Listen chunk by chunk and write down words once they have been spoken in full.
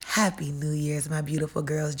Happy New Year's, my beautiful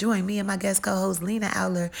girls. Join me and my guest co-host, Lena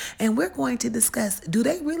Owler, and we're going to discuss, do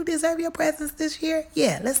they really deserve your presence this year?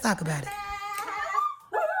 Yeah, let's talk about it.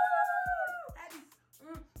 Okay,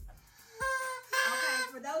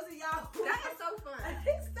 for those of y'all who That is so fun.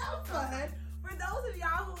 It's so fun. For those of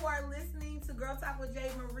y'all who are listening to Girl Talk with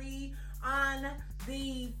Jay Marie on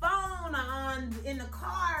the phone, in the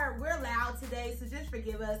car, we're loud today, so just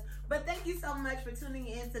forgive us. But thank you so much for tuning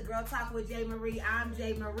in to Girl Talk with Jay Marie. I'm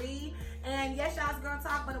Jay Marie, and yes, y'all's Girl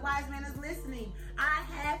Talk, but a wise man is listening. I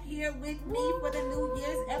have here with me for the New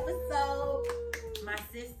Year's episode my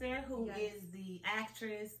sister, who is the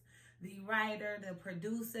actress, the writer, the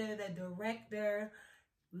producer, the director,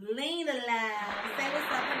 Lena Love. Say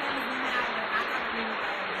what's up. Her name is Lena Owler. I got Lena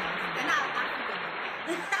Love.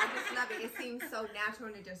 And I just love it. It seems so natural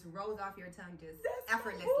and it just rolls off your tongue just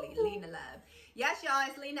effortlessly. Lena Love. Yes, y'all,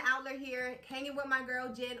 it's Lena Owler here, hanging with my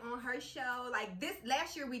girl Jen on her show. Like this,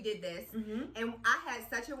 last year we did this, and I had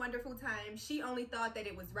such a wonderful time. She only thought that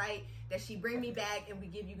it was right that she bring me back and we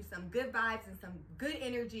give you some good vibes and some good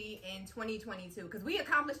energy in 2022, because we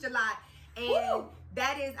accomplished a lot. And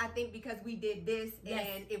that is, I think, because we did this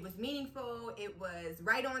and it was meaningful, it was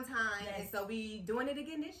right on time, and so we doing it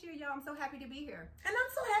again this year, y'all. I'm so happy to be here. And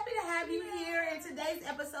I'm so happy to have you here in today's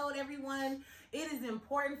episode, everyone. It is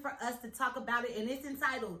important for us to talk about it, and it's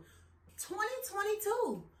entitled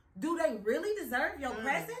 2022. Do they really deserve your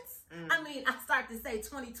presence? I mean, I start to say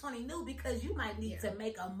 2020 new because you might need to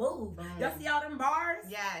make a move. Y'all see all them bars?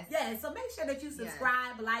 Yes. Yeah, so make sure that you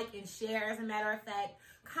subscribe, like, and share. As a matter of fact,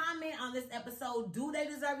 comment on this episode. Do they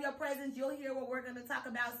deserve your presence? You'll hear what we're going to talk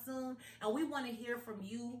about soon. And we want to hear from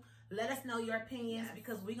you. Let us know your opinions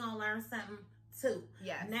because we're going to learn something too.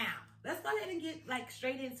 Yes. Now, let's go ahead and get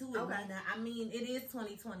straight into it, Lena. I mean, it is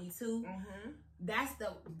 2022. That's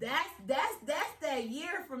that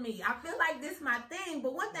year for me. I feel like this is my thing,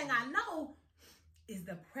 but one thing I know is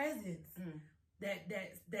the presence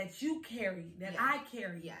that you carry, that I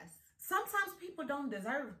carry. Yes. Sometimes people don't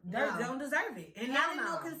deserve it, and not in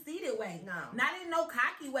no conceited way, not in no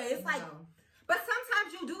cocky way. It's like, but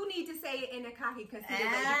sometimes you do need to say it in a cocky, conceited way.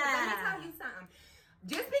 Because let me tell you something.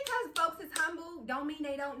 Just because folks is humble don't mean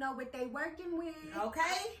they don't know what they working with.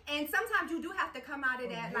 Okay. And sometimes you do have to come out of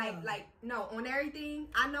that no, on everything.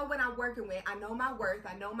 I know what I'm working with. I know my worth.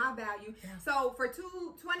 I know my value. Yeah. So for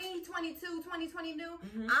 2022, 2020 new,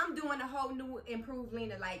 I'm doing a whole new improved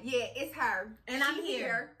Lena. Like, yeah, it's her. And I'm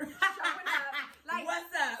here. Showing up. Like,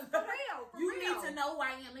 what's up? For real. You need to know who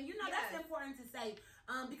I am. And you know, that's important to say.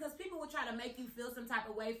 Because people will try to make you feel some type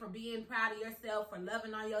of way for being proud of yourself, for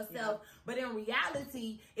loving on yourself. But in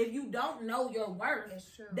reality, if you don't know your worth,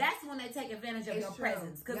 that's when they take advantage of your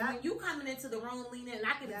presence. Because when you coming into the room, Lena, and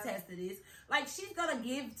I can attest to this, like, she's going to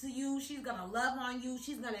give to you. She's going to love on you.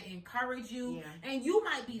 She's going to encourage you. Yeah. And you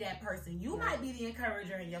might be that person. You might be the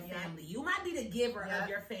encourager in your family. You might be the giver of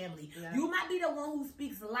your family. Yeah. You might be the one who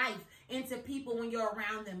speaks life into people when you're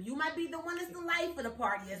around them. You might be the one that's the life of the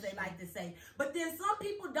party, as they like to say. But then some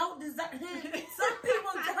people don't deserve some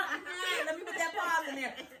people don't let me put that pause in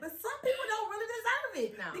there. But some people don't really deserve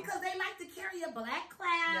it because they like to carry a black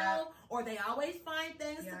cloud or they always find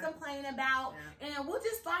things to complain about. And we'll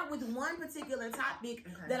just start with one particular topic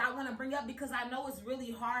that I want to bring up because I know it's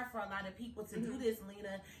really hard for a lot of people to do this,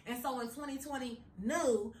 Lena. And so in 2020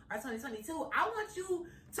 new or 2022, I want you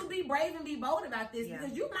to be brave and be bold about this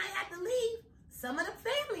because you might have to leave some of the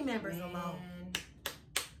family members alone.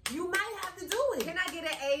 You might have to do it. Can I get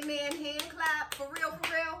an amen hand clap? For real,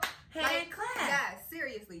 for real? Hand clap. Yeah,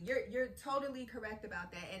 seriously. You're totally correct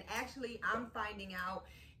about that. And actually, I'm finding out,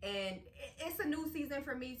 and it's a new season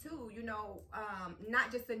for me too. You know,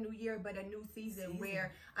 not just a new year, but a new season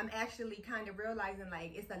where I'm actually kind of realizing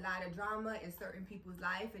like it's a lot of drama in certain people's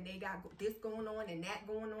life, and they got this going on and that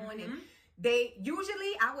going on, and they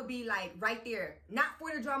usually I would be like right there, not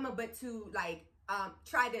for the drama, but to like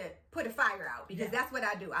try to put a fire out because that's what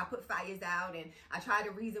I do. I put fires out and I try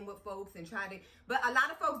to reason with folks and but a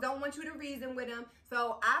lot of folks don't want you to reason with them.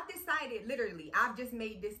 So I've decided, literally, I've just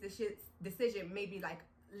made this decision maybe like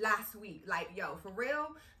last week. Like, yo, for real,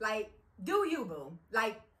 like, do you, boo?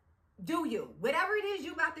 Like, do you? Whatever it is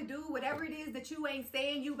you about to do, whatever it is that you ain't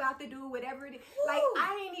saying you about to do, whatever it is. Like,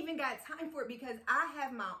 I ain't even got time for it because I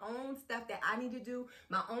have my own stuff that I need to do,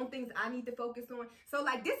 my own things I need to focus on. So,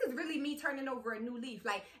 like, this is really me turning over a new leaf.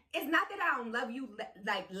 Like, it's not that I don't love you,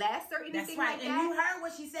 like, less or anything like that. And you heard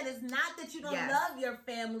what she said. It's not that you don't love your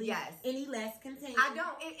family any less. Continue. I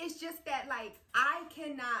don't. It's just that, like, I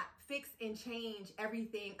cannot fix and change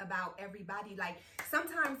everything about everybody. Like,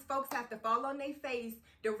 sometimes folks have to fall on their face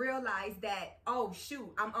to realize that, oh shoot,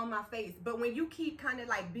 I'm on my face. But when you keep kind of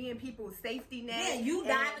like being people's safety net, yeah, you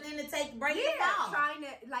diving in to break the fall. Trying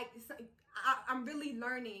to like, I'm really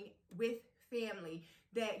learning with family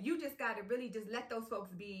that you just got to really just let those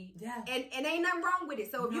folks be. Yeah. And ain't nothing wrong with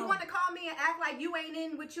it. So if you want to call me and act like you ain't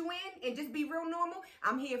in what you in and just be real normal,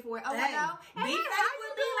 I'm here for it. Oh, hello. Be fake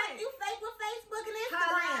with me like you fake with Facebook and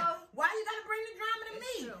Instagram. Hello. Why you got to bring the drama to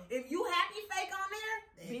me? True. If you happy fake on there,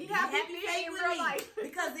 be happy fake in with real me. Life.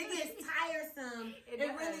 Because it gets tiresome.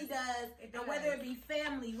 It really does. And whether it be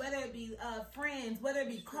family, whether it be friends, whether it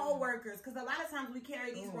be co-workers, because a lot of times we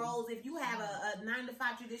carry these roles. If you have a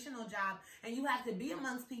 9-to-5 traditional job and you have to be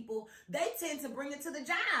amongst people, they tend to bring it to the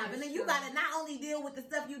job. And then you got to not only deal with the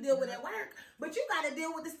stuff you deal with at work, but you got to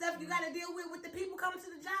deal with the stuff you got to deal with the people coming to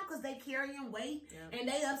the job, because they carrying weight and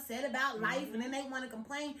they upset about life, and then they want to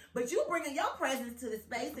complain. But you bringing your presence to the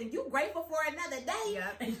space, and you grateful for another day,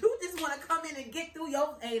 and you just want to come in and get through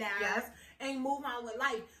your 8 hours and move on with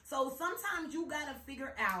life. So sometimes you got to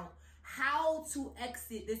figure out how to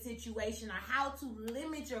exit the situation or how to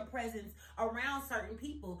limit your presence around certain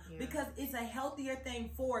people, because it's a healthier thing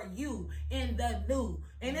for you in the new.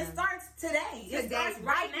 And it starts today. It starts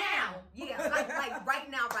right now. Yeah, like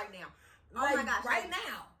right now. Oh like my gosh. Right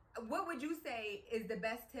now. What would you say is the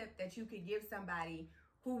best tip that you could give somebody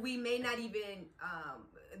who we may not even,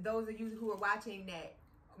 those of you who are watching that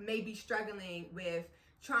may be struggling with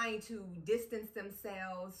trying to distance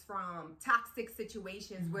themselves from toxic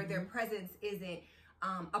situations where their presence isn't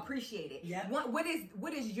appreciated?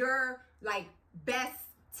 What is your like best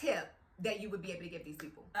tip that you would be able to give these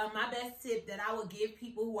people? My best tip that I would give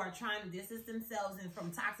people who are trying to distance themselves and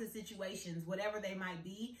from toxic situations, whatever they might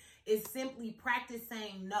be, is simply practice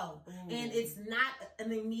saying no. And it's not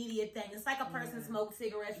an immediate thing. It's like a person smoked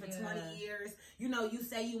cigarettes for 20 years. You know, you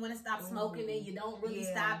say you want to stop smoking and you don't really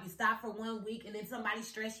stop. You stop for 1 week and then somebody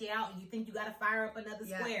stress you out and you think you got to fire up another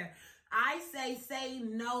square. I say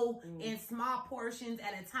no in small portions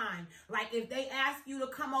at a time. Like if they ask you to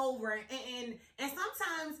come over and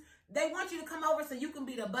sometimes they want you to come over so you can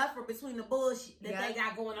be the buffer between the bullshit that they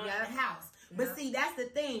got going on in the house. But see, that's the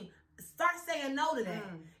thing. Start saying no to that.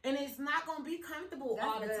 And it's not going to be comfortable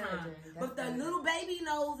all the time. But the little baby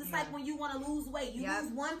knows. It's like when you want to lose weight. You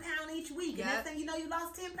lose 1 pound each week. And next thing you know, you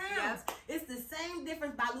lost 10 pounds. It's the same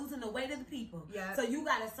difference by losing the weight of the people. So you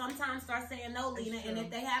got to sometimes start saying no, Lena. And if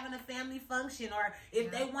they having a family function or if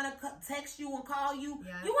they want to text you and call you,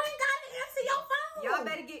 you ain't got to answer your phone. Y'all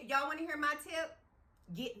better y'all want to hear my tip?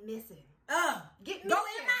 Get missing. Get missing. Go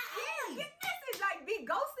MIA. Get missing. Like, be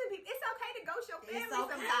ghosting people. It's okay to ghost your family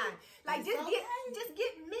sometimes. Like, just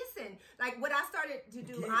get missing. Like, what I started to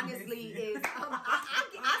do, honestly, is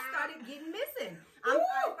I started getting missing. If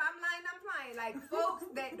I'm lying, I'm lying. Like, folks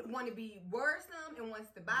that want to be worrisome and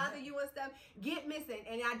wants to bother you and stuff, get missing.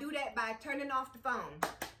 And I do that by turning off the phone.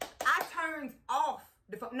 I turns off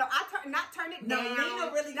the phone. No, not turn it down.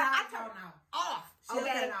 Lena really got I turn off. She'll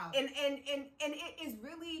cut it off. And it is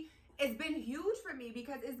really, it's been huge for me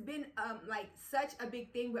because it's been like such a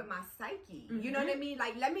big thing with my psyche. You know what I mean?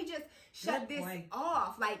 Like, let me just shut this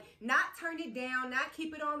off. Like, not turn it down, not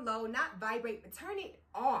keep it on low, not vibrate, but turn it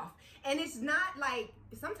off. And it's not like,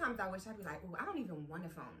 sometimes I wish I'd be like, oh, I don't even want a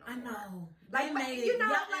phone no more. I know. Like, made you know,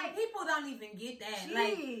 like, people don't even get that.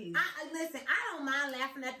 Geez. Like, listen, I don't mind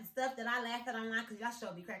laughing at the stuff that I laugh at online because y'all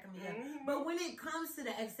sure be cracking me up. But when it comes to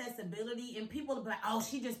the accessibility and people be like, oh,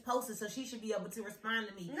 she just posted, so she should be able to respond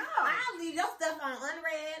to me. No. I'll leave your stuff on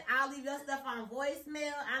unread. I'll leave your stuff on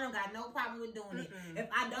voicemail. I don't got no problem with doing it. If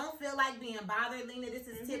I don't feel like being bothered, Lena, this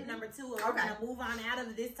is tip number 2. And we're going to move on out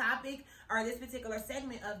of this topic or this particular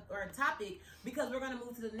segment of or topic because we're going to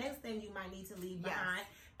move to the next thing you might need to leave behind.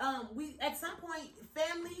 We at some point,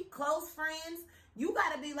 family, close friends, you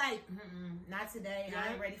got to be like, not today.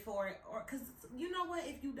 I ain't ready for it. Or because you know what?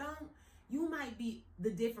 If you don't, you might be the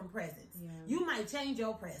different presence. You might change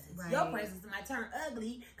your presence. Your presence might turn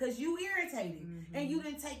ugly because you irritated and you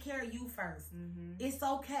didn't take care of you first. It's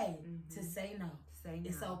okay to say no.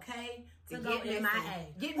 It's okay to go MIA.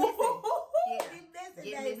 Get missing.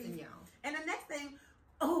 Get missing, y'all. And the next thing,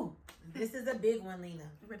 this is a big one, Lena.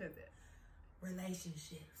 What is it?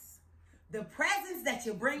 Relationships. The presence that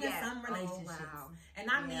you bring in some relationships. And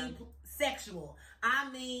I mean sexual. I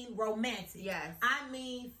mean romantic. I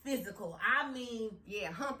mean physical. I mean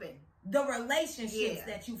humping. The relationships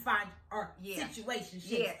that you find are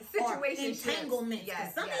situationships. Or entanglements.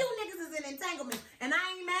 Some of you niggas is in entanglements. And I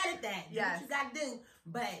ain't mad at that. Do what you gotta do.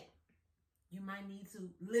 But you might need to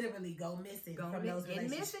literally go missing from those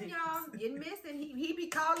relationships. Get missing, y'all. Get missing. He be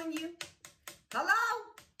calling you. Hello?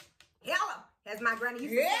 Yellow, as my granny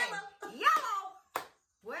used to say. Yellow.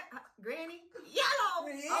 What, Granny? Yellow.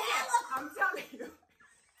 Okay, I'm telling you.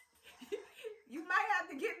 You might have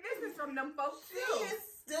to get business from them folks too. She is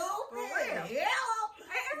stupid. Yellow.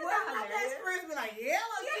 Well, my best friends be like,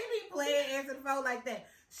 yellow. She be playing answer the phone like that.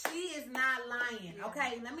 She is not lying. Yeah.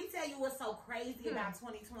 Okay, let me tell you what's so crazy about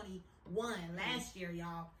 2021. Last year,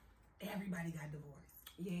 y'all, everybody got divorced.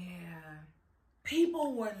 Yeah.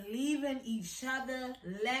 People were leaving each other,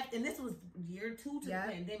 left, and this was year 2 to the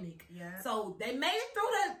pandemic. Yeah. So they made it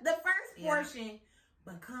through the first portion,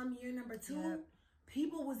 but come year number 2,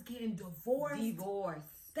 people was getting divorced.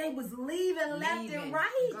 They was leaving left and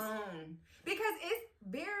right. Gone. Because it's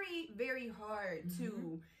very, very hard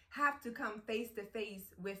to have to come face to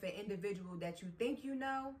face with an individual that you think you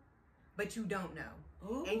know, but you don't know.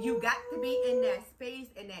 Ooh. And you got to be in that space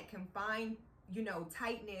and that confined,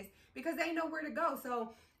 tightness, because they know where to go.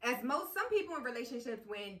 So some people in relationships,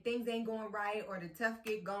 when things ain't going right or the tough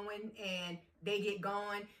get going and they get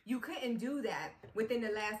gone, you couldn't do that within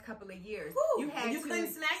the last couple of years. Ooh, you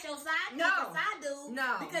couldn't smash your side dude.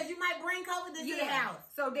 No. Because you might bring COVID to the house.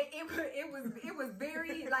 So it was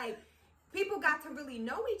very like, people got to really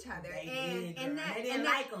know each other. They didn't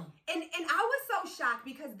like them. And I was so shocked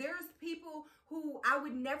because there's people who I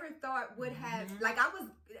would never thought would have, like, I was,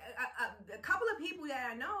 a couple of people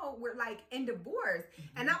that I know were like in divorce.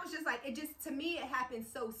 And I was just like, to me, it happened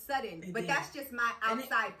so sudden. But that's just my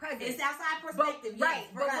outside presence. It's outside perspective, right.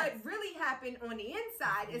 But what really happened on the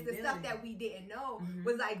inside is the stuff that we didn't know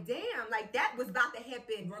was like, damn, like that was about to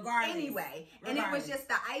happen anyway. And it was just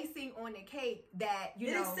the icing on the cake that,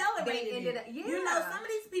 it accelerated. Ended up, some of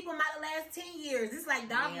these people might have lasted 10 years. It's like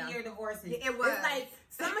doggy year divorces. It was. It's like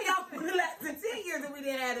some of y'all would have lasted 10 years if we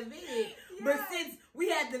didn't have the vid. But since we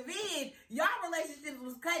had the vid, y'all relationships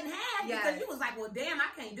was cut in half because you was like, well, damn, I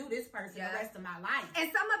can't do this person the rest of my life.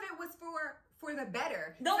 And some of it was for the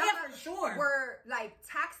better. No, for sure. Were like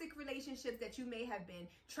toxic relationships that you may have been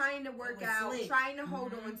trying to work out, trying to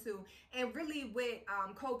hold on to. And really what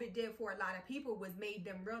COVID did for a lot of people was made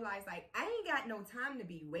them realize, like, I ain't got no time to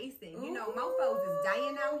be wasting. Mofos is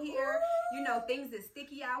dying out here. Things is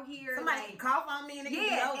sticky out here. Somebody can cough on me and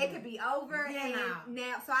it could be over.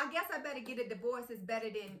 Now, so I guess I better get a divorce. It's better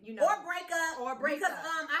than, Or break up. Because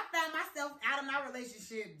I found myself out of my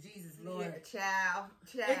relationship. Jesus, Lord. Child.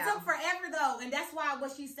 It took forever, though. And that's why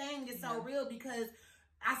what she's saying is so real, because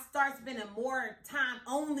I start spending more time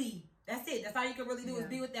only. That's it. That's all you can really do is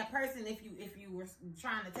be with that person if you were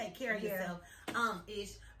trying to take care of yourself.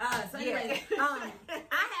 So anyway, I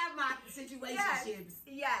have my situationships.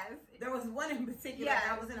 Yes. There was one in particular.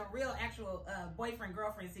 I was in a real actual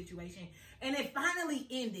boyfriend-girlfriend situation, and it finally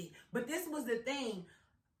ended. But this was the thing.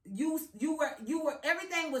 You were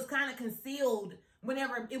everything was kind of concealed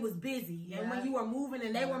whenever it was busy and when you were moving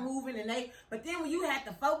and they were moving but then when you had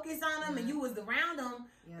to focus on them and you was around them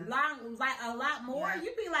a lot more,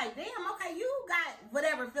 you'd be like, damn, okay, you got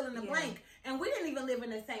whatever, fill in the blank. And we didn't even live in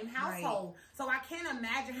the same household. So I can't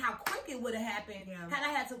imagine how quick it would have happened had I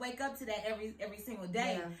had to wake up to that every single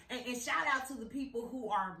day. And shout out to the people who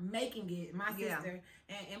are making it. My sister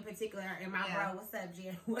and in particular, and my bro. What's up,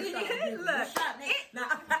 Jen? What's up,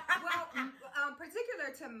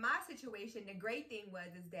 particular to my situation, the great thing was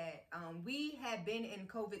that we had been in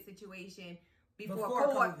COVID situation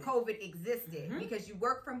before COVID existed, because you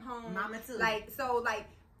work from home. Mama too.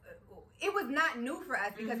 It was not new for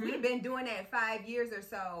us because we've been doing that 5 years or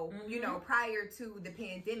so, prior to the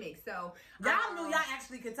pandemic. So y'all knew y'all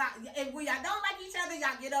actually could talk. And when y'all don't like each other,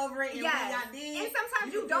 y'all get over it. And when y'all did, and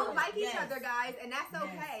sometimes you don't like each other, guys, and that's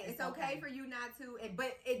okay. It's okay for you not to.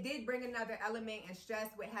 But it did bring another element and stress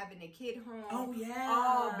with having a kid home. Oh yeah,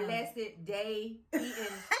 all blessed day eating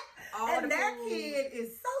all and the that food. Kid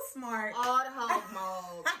is so smart. All the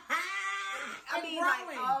hormones. I mean,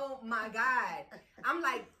 like, oh my God. I'm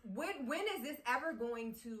like, when is this ever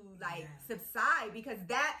going to subside? Because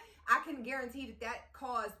that, I can guarantee that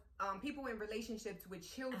caused people in relationships with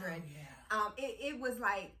children. It was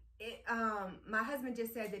like, my husband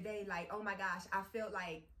just said today, like, oh my gosh, I felt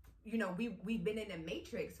like, we've been in a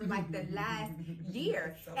matrix for like the last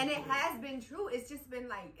year. And it has been true. It's just been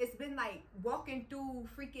like walking through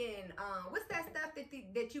freaking, what's that stuff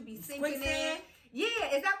that you be sinking in? Yeah,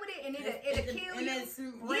 is that what it'll kill you?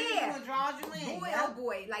 It draws you in. Boy, oh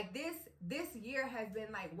boy, like this year has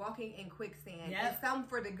been like walking in quicksand. And some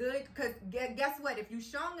for the good, because guess what? If you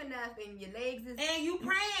strong enough and your legs is... And you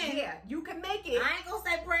praying. You can make it. I ain't gonna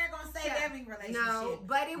say prayer gonna save every relationship. No,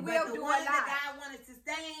 but it will do a lot. The one that God wanted to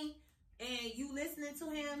sustain, and you listening to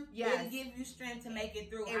him, yes. it'll give you strength to make it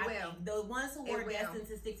through. It will. Think. The ones who are destined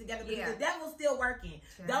to stick together, because the devil's still working.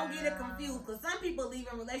 Child. Don't get it confused, because some people leave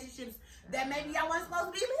in relationships that maybe y'all wasn't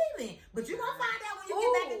supposed to be leaving, but you gonna find out when you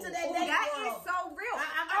get back into that date that world. Is so real.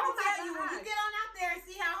 I'm gonna tell you, when you get on out there and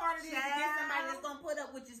see how hard it is to get somebody that's gonna put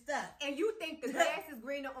up with your stuff, and you think the grass is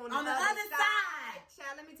greener on the other side.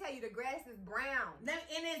 Child, let me tell you, the grass is brown. And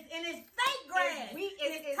it's fake grass.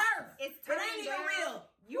 It's turf. It's turf. It ain't even real.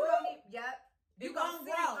 You don't need, You gonna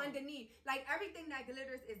grow underneath. Like, everything that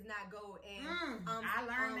glitters is not gold. And I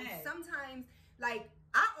learned that. Sometimes, like,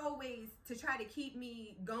 I always, to try to keep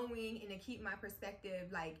me going and to keep my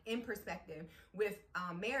perspective, like, in perspective with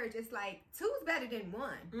marriage, it's like 2's better than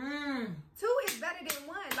 1. 2 is better than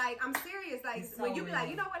 1. Like, I'm serious. Like, so when you be like,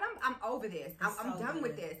 you know what, I'm over this. I'm done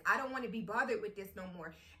with this. I don't want to be bothered with this no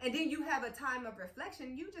more. And then you have a time of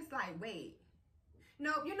reflection. You just like, wait.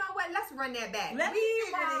 No, you know what? Let's run that back. Let me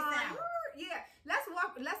figure this out. Yeah, let's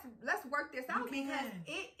work this out, because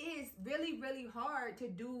it is really, really hard to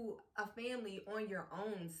do a family on your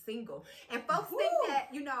own, single. And folks think that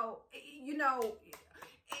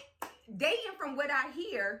dating, from what I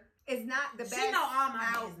hear, is not the best. She know all my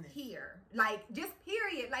out business here. Like, just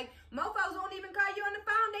period. Like, mofos won't even call you on the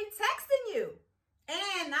phone. They texting you.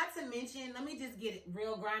 And not to mention, let me just get it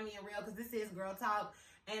real grimy and real, because this is girl talk,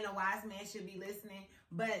 and a wise man should be listening.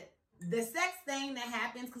 But the sex thing that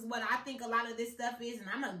happens, because what I think a lot of this stuff is, and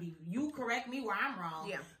I'm gonna be, you correct me where I'm wrong.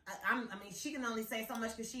 Yeah. I mean, she can only say so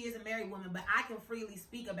much because she is a married woman, but I can freely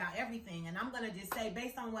speak about everything. And I'm gonna just say,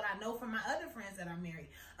 based on what I know from my other friends that are married,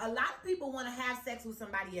 a lot of people want to have sex with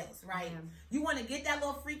somebody else, right? You want to get that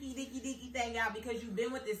little freaky dicky thing out because you've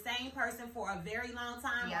been with the same person for a very long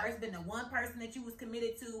time, or it's been the one person that you was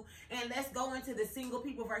committed to. And let's go into the single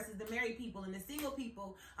people versus the married people. And the single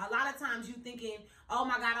people, a lot of times you thinking, oh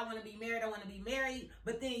my God, I want to be married, I want to be married.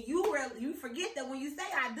 But then you forget that when you say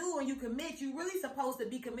I do and you commit, you really supposed to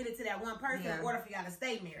be committed to that one person in order for y'all to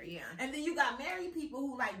stay married. And then you got married people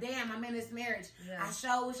who like, damn, I'm in this marriage. I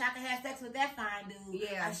sure wish I could have sex with that fine dude.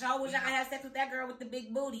 I sure wish I could have sex with that girl with the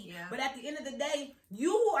big booty. But at the end of the day,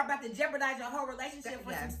 you are about to jeopardize your whole relationship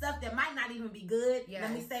for some stuff that might not even be good.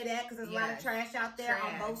 Let me say that, because there's a lot of trash out there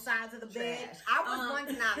on both sides of the bed. I was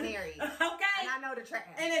once not married. Okay. And I know the trash.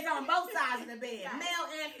 And it's on both sides of the bed, male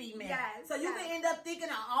and female. So you can end up thinking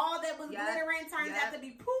of all that was glittering turns out to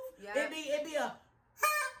be poof. It'd be a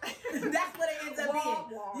that's what it ends up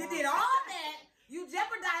being. You did all that. You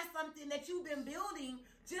jeopardized something that you've been building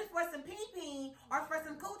just for some pee-pee or for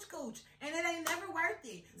some cooch, and it ain't never worth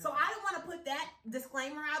it. So I don't want to put that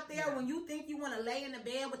disclaimer out there. When you think you want to lay in the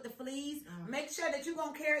bed with the fleas, make sure that you're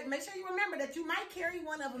going to carry, make sure you remember that you might carry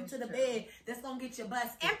one of them to the bed that's going to get you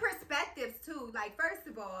busted. And perspectives too. Like, first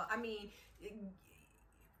of all, I mean,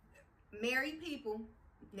 married people.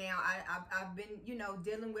 Now, I've been,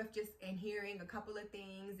 dealing with just and hearing a couple of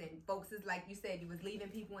things, and folks is like you said, you was leaving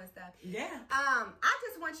people and stuff. I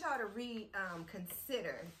just want y'all to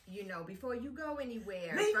consider, before you go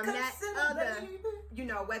anywhere from that other,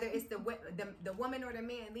 whether it's the woman or the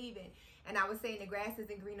man leaving. And I was saying the grass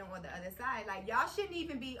isn't greener on the other side. Like, y'all shouldn't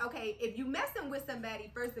even be, okay, if you messing with somebody,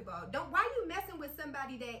 first of all, why you messing with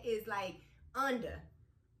somebody that is like under?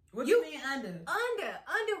 What you mean under?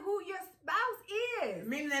 Under who your spouse is.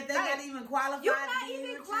 Meaning that they're not even qualified. You're not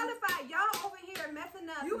even qualified. Y'all over here messing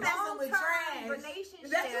up. You messing with trash.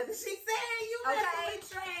 Relationships. That's what she's saying. You messing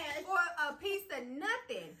with trash. For a piece of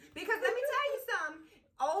nothing. Because let me tell you something.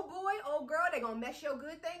 Old boy, old girl, they gonna mess your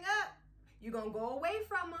good thing up. You're going to go away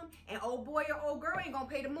from them, and old boy or old girl ain't going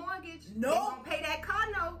to pay the mortgage. No. They going to pay that car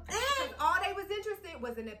note. Because all they was interested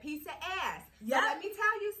was in a piece of ass. So let me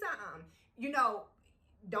tell you something.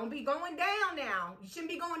 Don't be going down now. You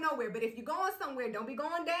shouldn't be going nowhere. But if you're going somewhere, don't be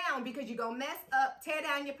going down, because you're going to mess up, tear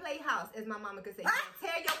down your playhouse, as my mama could say.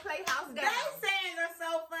 Tear your playhouse down. They saying are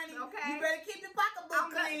so funny. Okay. You better keep the pocketbook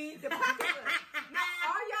clean. The pocketbook. Now,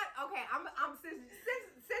 all y'all, okay, I'm since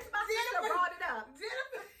my sister brought it up.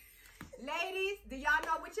 Jennifer. Ladies, do y'all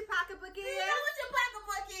know what your pocketbook is? Do you know what your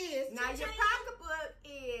pocketbook is? Now, your pocketbook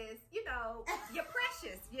is, your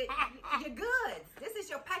precious, your goods. This is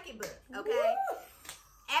your pocketbook, okay? Woo!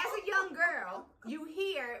 As a young girl, you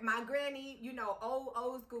hear my granny,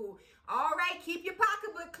 old school. All right, keep your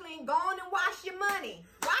pocketbook clean. Go on and wash your money.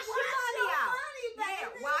 Wash your money out.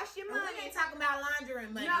 Wash your money. We ain't talking about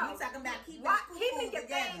laundering money. No. We talking about keeping your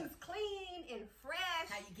together. things clean and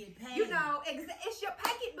fresh. How you get paid. It's your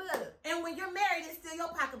pocketbook. And when you're married, it's still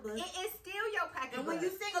your pocketbook. It is still your pocketbook. And when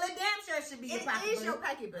you're single, it damn sure should be your pocketbook. It is your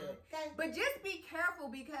pocketbook. Okay. But just be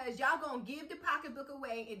careful, because y'all gonna give the pocketbook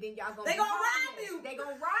away, and then y'all gonna rob you. They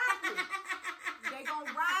gonna rob you. They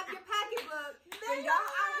gonna rob your pocketbook. And y'all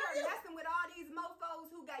out here messing with all these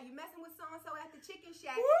mofos who got you messing with so-and-so at the chicken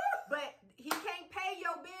shack, but he can't pay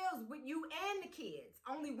your bills with you and the kids.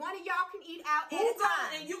 Only one of y'all can eat out at a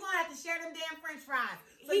time. And you gonna have to share them damn French fries.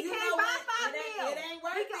 So he can't buy 5 meals. It ain't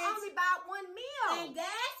worth it. He can only buy 1 meal. And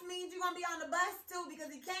gas means you're gonna be on the bus too because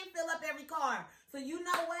he can't fill up every car. So you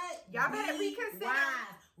know what? Y'all better reconsider.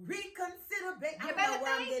 Reconsider, baby. You better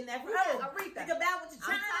I'm getting that from. Aretha. Think about what you're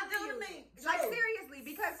trying to do to me. Like seriously,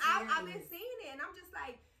 because I've been seeing it, and I'm just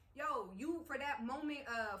like, yo, you for that moment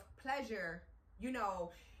of pleasure, you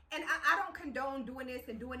know. And I don't condone doing this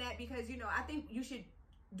and doing that because you know I think you should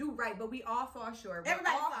do right, but we all fall short.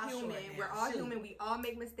 Everybody all falls human. short. We're all human. We all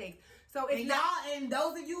make mistakes. So if and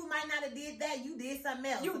those of you who might not have did that, you did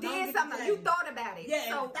something else. You did something. You thought about it. Yeah.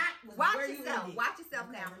 So watch yourself. Watch yourself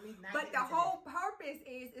Okay, now. But the whole purpose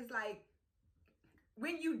is like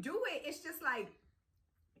when you do it, it's just like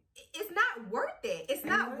it's not worth it. It's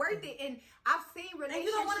not worth it. And I've seen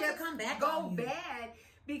relationships go bad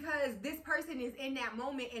because this person is in that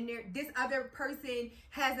moment and this other person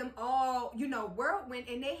has them all, you know, whirlwind,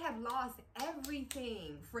 and they have lost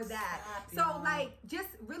everything for that. So like, just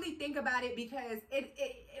really think about it because it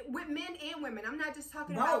with men and women. I'm not just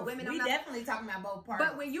talking about women. We definitely talking about both parties.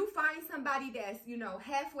 But when you find somebody that's, you know,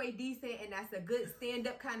 halfway decent and that's a good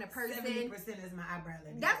stand-up kind of person. 70% is my eyebrow.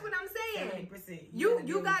 That's what I'm saying. 70%.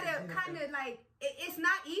 You gotta kind of like, it's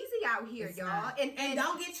not easy out here, y'all. And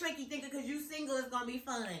don't get tricky thinking because you single is gonna be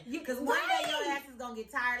fun. Because one day your ass is gonna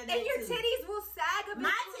get tired of that. And your titties will sag a bit.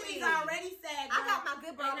 My titties already sag. I got my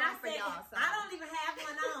good bra on for y'all. So. I don't even have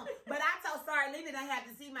one on. But I told Lena I had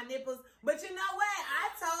to see my nipples. But you know what? I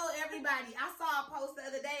told everybody. I saw a post the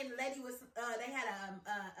other day and the lady was they had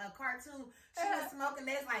a cartoon. She was smoking.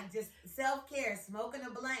 There's like just self-care, smoking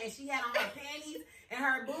a blunt, and she had on her panties and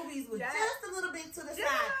her boobies was just a little bit to the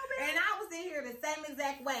side. And I was in here the same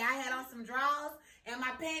exact way. I had on some drawers and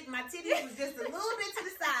my titties was just a little bit to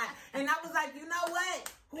the side. And I was like, you know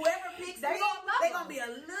what? Whoever picks me, they're going to be a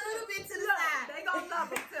little bit to the side. They're going to love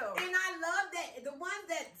them too. And I love that. The ones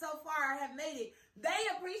that so far have made it, they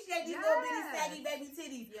appreciate these little bitty saggy baby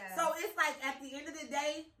titties. Yes. So it's like at the end of the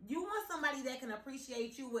day, you want somebody that can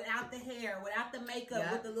appreciate you without the hair, without the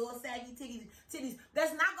makeup, with the little saggy titties.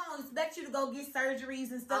 That's not going to expect you to go get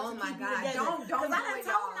surgeries and stuff to keep you together. Don't do it, because I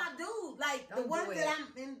told my dude, like the ones that I'm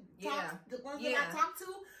in the ones that I talk to,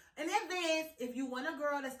 in advance, if you want a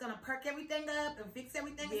girl that's gonna perk everything up and fix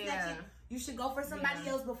everything, you should go for somebody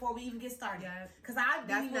else before we even get started. Because I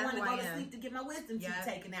didn't even want to go to sleep to get my wisdom teeth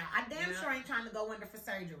taken out. I damn sure ain't trying to go under for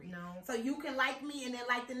surgery. No. So you can like me and then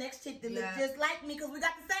like the next chick that looks just like me because we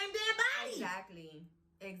got the same damn body.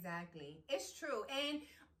 Exactly. It's true. And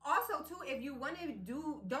also too, if you want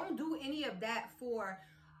to don't do any of that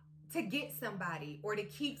to get somebody or to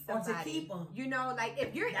keep somebody. Or to keep them. You know, like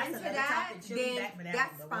if you're into that, then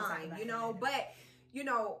that's fine. You know, but you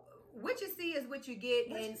know, what you see is what you get,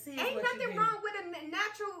 and ain't nothing wrong with a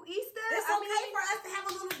natural Easter. It's okay for us to have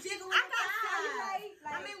a little jiggle.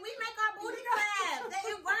 I mean, we make our booty clap.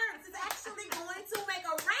 It works. It's actually going to make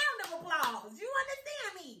a round of applause. You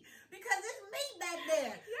understand me? Because it's meat back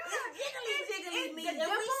there. It's jiggly meat. And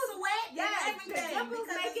we sweat and everything. The dimples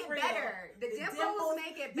make it better. The dimples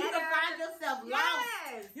make it better. You can find yourself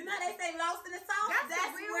lost. You know they say lost in the sauce?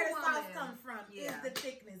 That's where the sauce comes from. Is the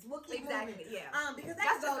thickness. We'll keep moving. Because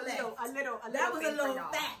that's that was a little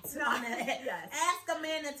fact on that. Ask a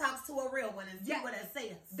man that talks to a real one and see what it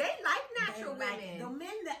says. They like natural women. The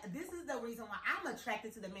men this is the reason why I'm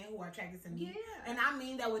attracted to the men who are attracted to me. And I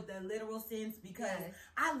mean that with the literal sense because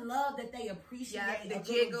I love that they appreciate the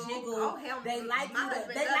jiggle. Oh, hell, they like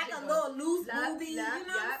a little loose boobie. You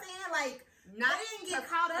know what I'm saying? Like they didn't get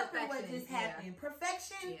caught up in what just happened.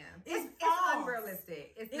 Perfection is it's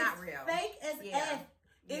unrealistic. It's not real. Fake as F.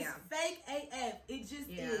 It's fake AF. It just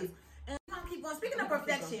is. And we're going to keep going. Speaking of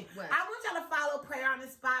perfection, I want y'all to follow Prayer on the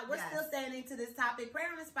Spot. We're still standing to this topic. Prayer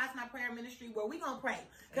on the Spot is my prayer ministry where we're going to pray.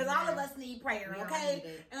 Because all of us need prayer, okay?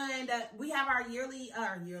 And we have our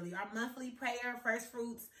monthly prayer, First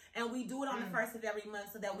Fruits. And we do it on the first of every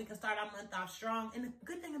month so that we can start our month off strong. And the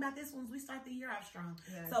good thing about this one is we start the year off strong.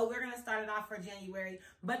 So we're going to start it off for January.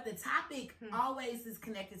 But the topic always is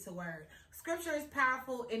connected to word. Scripture is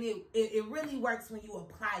powerful and it really works when you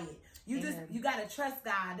apply it. You got to trust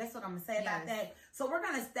God. That's what I'm going to say about that. So we're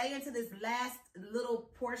going to stay into this last little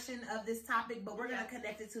portion of this topic, but we're going to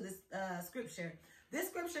connect it to this scripture. This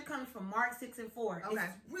scripture comes from Mark 6:4. It's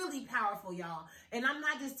really powerful, y'all. And I'm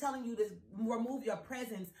not just telling you to remove your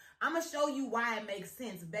presence. I'm going to show you why it makes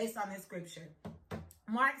sense based on this scripture.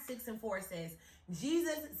 Mark 6:4 says,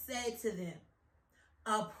 Jesus said to them,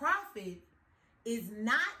 a prophet is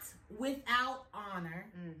not without honor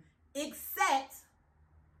except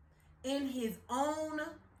in his own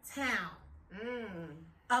town,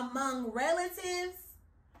 among relatives,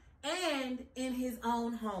 and in his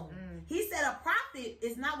own home. He said a prophet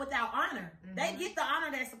is not without honor. They get the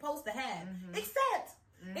honor they're supposed to have, except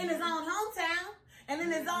in his own hometown and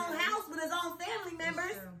in his own house with his own family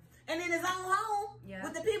members. And in his own home,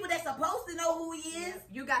 with the people that's supposed to know who he is.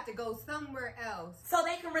 You got to go somewhere else. So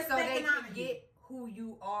they can respect and honor you. Get who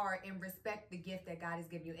you are and respect the gift that God has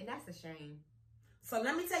given you. And that's a shame. So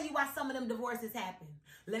let me tell you why some of them divorces happen.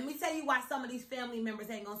 Let me tell you why some of these family members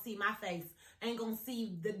ain't going to see my face, ain't going to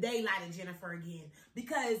see the daylight of Jennifer again.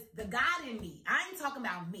 Because the God in me, I ain't talking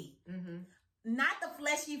about me. Not the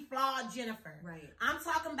fleshy, flawed Jennifer. Right. I'm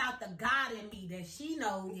talking about the God in me that she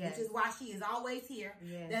knows, which is why she is always here.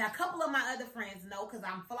 That a couple of my other friends know because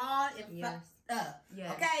I'm flawed and fucked up.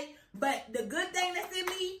 Okay? But the good thing that's in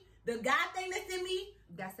me, the God thing that's in me,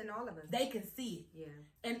 that's in all of us. They can see it.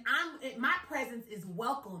 And my presence is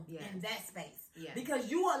welcome in that space.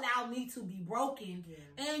 Because you allow me to be broken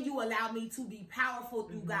and you allow me to be powerful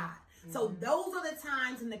through God. So those are the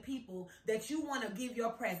times and the people that you want to give your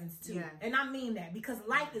presence to. And I mean that because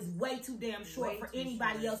life is way too damn short for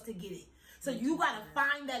anybody else to get it. So you got to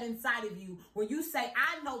find that inside of you where you say,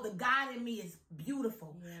 I know the God in me is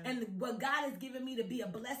beautiful. And what God has given me to be a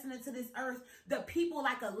blessing into this earth, the people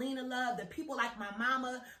like Alina Love, the people like my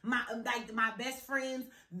mama, my best friends,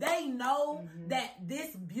 they know that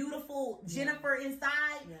this beautiful Jennifer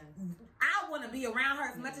inside, I want to be around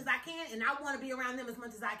her as much as I can, and I want to be around them as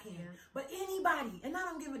much as I can. But anybody, and I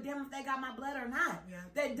don't give a damn if they got my blood or not,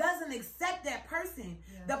 that doesn't accept that person,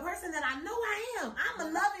 the person that I know I am. I'm a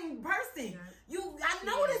loving person. I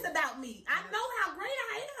know this about me. I know how great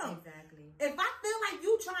I am. Exactly. If I feel like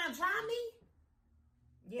you try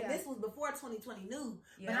me, and this was before 2020 knew,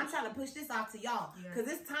 but I'm trying to push this off to y'all because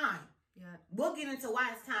it's time. We'll get into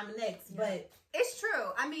why it's time next, but it's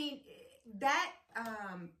true. I mean, that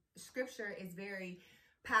scripture is very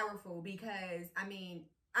powerful because I mean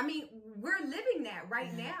we're living that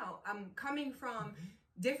right now. I'm coming from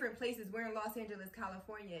different places. We're in Los Angeles,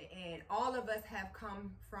 California, and all of us have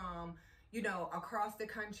come from across the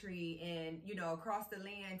country and across the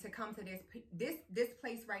land to come to this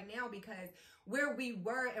place right now because where we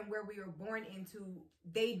were and where we were born into,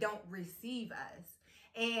 they don't receive us.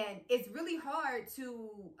 And it's really hard to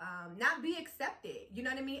not be accepted. You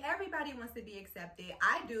know what I mean? Everybody wants to be accepted.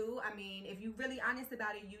 I do. I mean, if you're really honest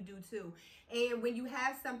about it, you do too. And when you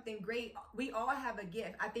have something great, we all have a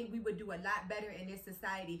gift. I think we would do a lot better in this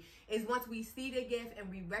society is once we see the gift and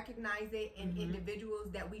we recognize it in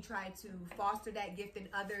individuals that we try to foster that gift in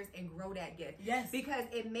others and grow that gift. Yes. Because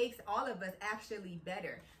it makes all of us actually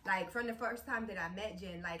better. Like from the first time that I met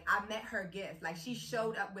Jen, like I met her gift. Like she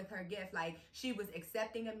showed up with her gift. Like she was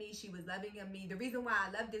accepting of me. She was loving of me. The reason why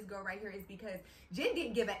I love this girl right here is because Jen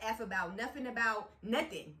didn't give a F about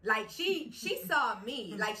nothing. Like she saw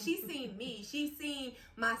me. Like she seen me. She seen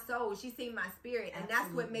my soul. She seen my spirit. And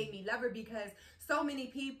that's what made me love her because so many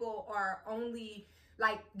people are only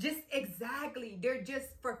like they're just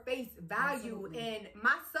for face value. And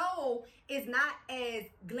my soul is not as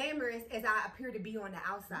glamorous as I appear to be on the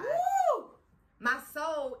outside. Woo! My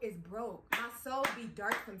soul is broke. My soul be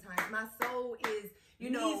dark sometimes. My soul is,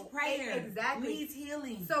 needs prayer. Exactly. Needs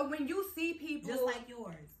healing. So when you see people just like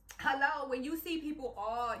yours. Hello, when you see people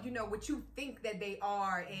all, what you think that they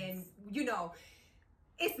are and,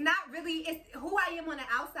 it's not really, it's who I am on the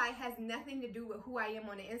outside has nothing to do with who I am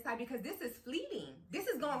on the inside because this is fleeting. This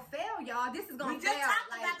is going to fail, y'all. This is going to fail. We just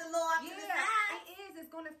talked about the Lord to the side. It is.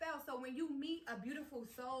 It's going to fail. So when you meet a beautiful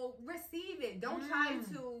soul, receive it. Don't try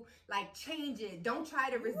to change it. Don't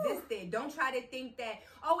try to resist it. Don't try to think that,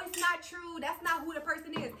 it's not true. That's not who the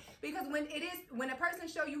person is. Because when a person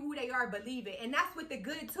show you who they are, believe it. And that's with the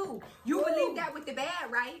good too. You believe that with the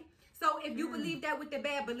bad, right? So if you believe that with the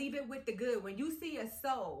bad, believe it with the good. When you see a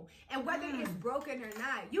soul, and whether it's broken or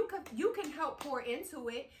not, you can help pour into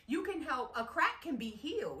it. You can help. A crack can be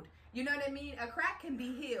healed. You know what I mean? A crack can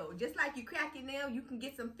be healed. Just like you crack your nail, you can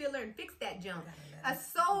get some filler and fix that junk. A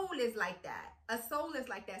soul is like that. A soul is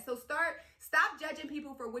like that. So stop judging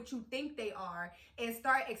people for what you think they are and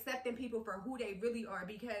start accepting people for who they really are.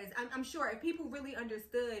 Because I'm sure if people really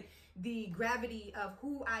understood the gravity of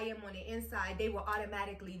who I am on the inside, they will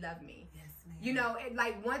automatically love me. Yes,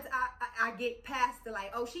 ma'am. Once I get past the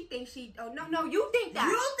she thinks no, you think that.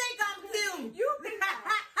 You think I'm cute. You think that.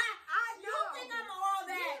 You think I'm all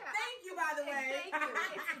that. Yeah. Thank you, by the way. Thank you.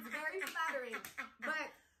 It's very flattering.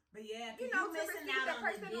 But yeah, to receive the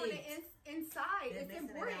person on the inside, it's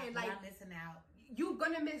important. You're missing out. You're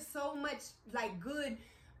gonna miss so much good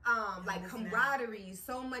like camaraderie,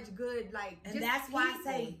 so much good, like, and just that's why I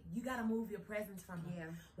people. say you gotta move your presence from them. Yeah.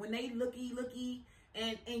 When they looky,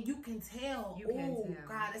 and you can tell. You can Oh tell.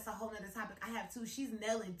 God, it's a whole nother topic. I have two. She's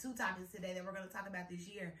nailing 2 topics today that we're gonna talk about this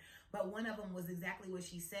year. But one of them was exactly what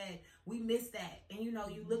she said. We missed that, and you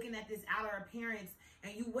looking at this outer appearance,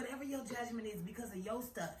 and whatever your judgment is because of your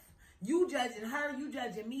stuff. You judging her, you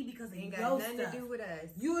judging me because of Ain't your got nothing stuff. to do with us.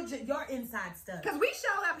 Your inside stuff. Because we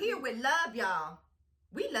show up here with love, y'all.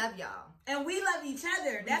 We love y'all. And we love each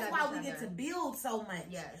other. That's why love we each get other. to build so much.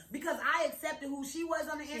 Yes. Because I accepted who she was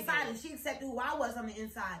on the inside did. and she accepted who I was on the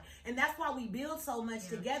inside. And that's why we build so much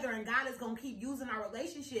together, and God is going to keep using our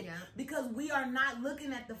relationship because we are not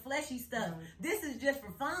looking at the fleshy stuff. No. This is just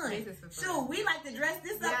for fun. This is for fun. Shoot, we like to dress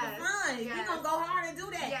this up for fun. Yes. We're going to go hard and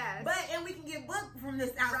do that. Yes. And we can get booked from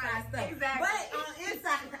this outside Right. stuff. Exactly. But on the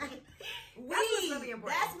inside... really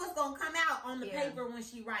important. That's what's gonna come out on the Yeah. paper when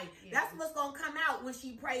she writes. Yeah. That's what's gonna come out when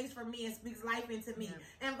she prays for me and speaks life into me,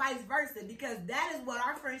 and vice versa. Because that is what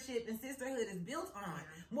our friendship and sisterhood is built on.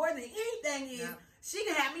 More than anything is she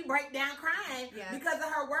can have me break down crying because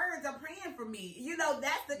of her words are praying for me.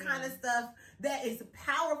 That's the kind of stuff that is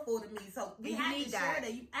powerful to me. So we have to share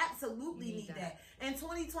that. You absolutely need that. In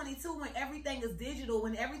 2022, when everything is digital,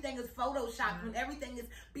 when everything is photoshopped, when everything is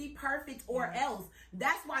be perfect or else,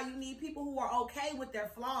 that's why you need people who are okay with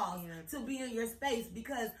their flaws to be in your space,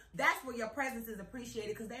 because that's where your presence is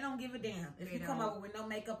appreciated, because they don't give a damn if you come over with no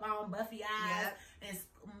makeup on, buffy eyes, and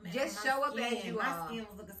just show up as you my are. skin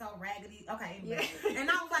was looking so raggedy. Okay, anyway.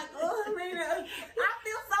 And I was like, oh, Lena, I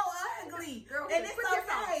feel so ugly. Girl, and it's put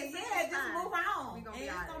this on. okay. Yeah, just move on. We gonna and be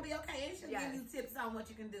it's all going to be okay. And she'll Yes. give you tips on what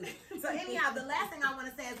you can do. So anyhow, the last thing I want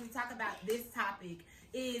to say as we talk about this topic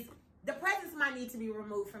is the presence might need to be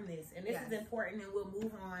removed from this. And this is important, and we'll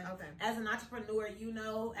move on. Okay. As an entrepreneur,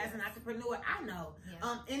 as an entrepreneur, I know.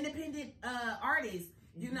 Independent artists,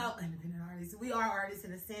 independent artists. We are artists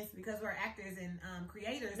in a sense because we're actors and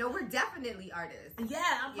creators. No, we're definitely artists. Yeah,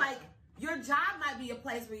 I'm like, your job might be a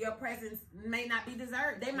place where your presence may not be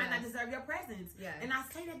deserved. They might not deserve your presence. Yes. And I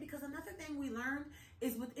say that because another thing we learned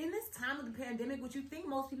is within this time of the pandemic, which you think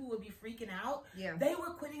most people would be freaking out, they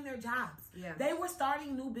were quitting their jobs. Yeah. They were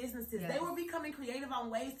starting new businesses. Yes. They were becoming creative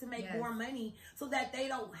on ways to make more money so that they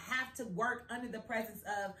don't have to work under the presence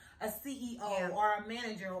of a CEO or a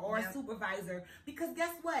manager or a supervisor. Because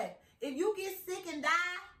guess what? If you get sick and die,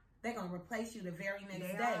 they're going to replace you the very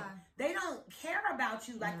next day. They don't care about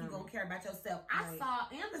you like you're going to care about yourself. I saw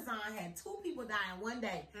Amazon had 2 people die in one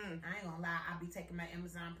day. I ain't going to lie. I be taking my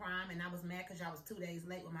Amazon Prime, and I was mad because y'all was 2 days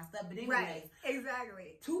late with my stuff. But anyways, Right.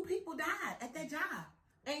 Exactly. 2 people died at that job.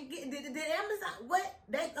 And did Amazon, what?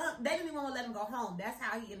 They didn't even want to let him go home. That's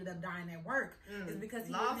how he ended up dying at work. It's because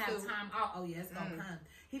he didn't have time off. Oh, yeah, it's going to come.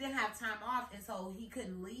 He didn't have time off, and so he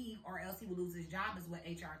couldn't leave, or else he would lose his job, is what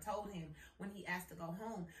HR told him when he asked to go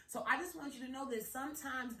home. So I just want you to know that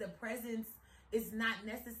sometimes the presence is not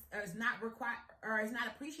necessary, or is not required, or is not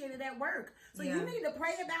appreciated at work. So you need to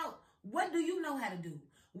pray about, what do you know how to do?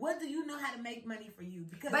 What do you know how to make money for you?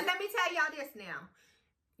 Because But let me tell y'all this now.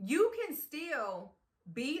 You can still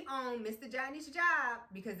be on Mr. Johnny's job,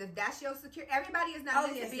 because if that's your security, everybody is not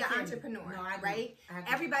meant to be an entrepreneur, right?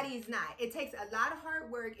 Everybody is not. It takes a lot of hard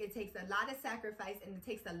work. It takes a lot of sacrifice, and it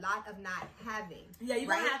takes a lot of not having. Yeah, you're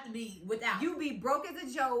going to have to be without. You be broke as a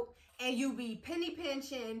joke, and you be penny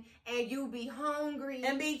pinching, and you be hungry,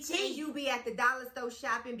 and be cheap. And you be at the dollar store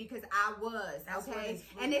shopping, because I was, okay?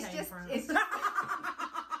 And it's just, it's the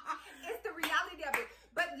reality of it.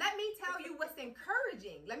 But let me tell you what's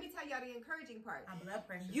encouraging. Let me tell y'all the encouraging part. My blood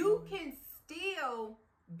pressure. You can still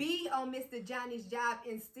be on Mr. Johnny's job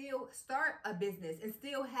and still start a business and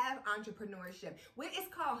still have entrepreneurship.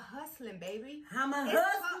 It's called hustling, baby. I'm a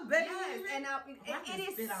hustler, baby. Yes, and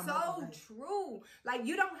it is so true. Like,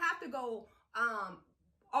 you don't have to go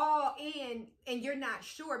all in and you're not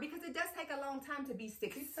sure, because it does take a long time to be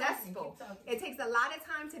successful. Keep talking. It takes a lot of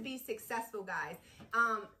time to be successful, guys.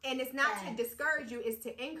 And it's not to discourage you, it's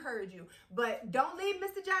to encourage you. But don't leave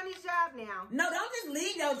Mr. Johnny's job now. No, don't just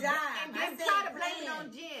leave your job. And then try to blame it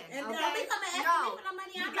on Jen. And okay? don't be coming asking me for no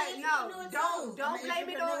money. Don't blame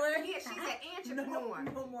it on. Yeah, she's an entrepreneur.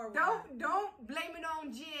 No more. Don't blame it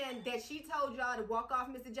on Jen that she told y'all to walk off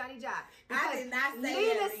Mr. Johnny's job. I did not say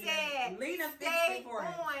Lena that. said, Lena stay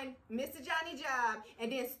on Mr. Johnny's job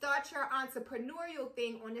and then start your entrepreneurial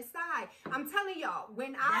thing on the side. I'm telling y'all,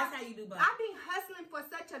 that's how you do both. I've been hustling for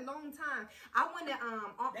such a long time. I want to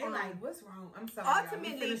they like, what's wrong? I'm sorry.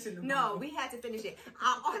 Ultimately, no, we had to finish it.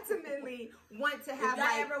 I ultimately want to have. If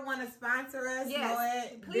y'all ever want to sponsor us,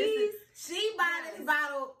 yes, please. She buy this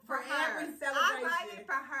bottle for every celebration. I buy it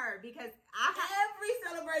for her because every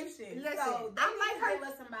celebration hydration. Listen, so I'm like her. Give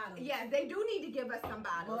us some bottles. Yeah, they do need to give us some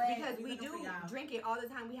bottles Boy, because we looking do for y'all. drink it all the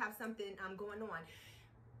time. We have something going on.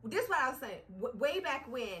 This is what I was saying. Way back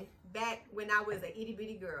when I was an itty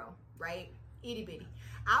bitty girl, right? Itty bitty.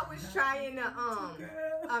 I was trying to shut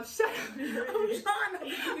up. I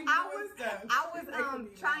was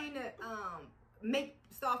trying to make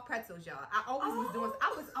soft pretzels, y'all. I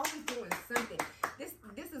was always doing something.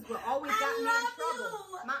 This is what always got me in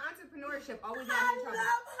trouble. My entrepreneurship always got me in trouble.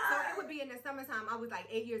 So it would be in the summertime. I was like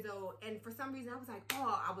 8 years old, and for some reason I was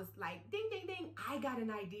like, ding ding ding, I got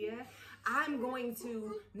an idea. I'm going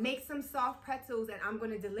to make some soft pretzels and I'm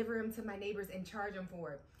going to deliver them to my neighbors and charge them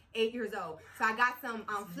for it. 8 years old. So I got some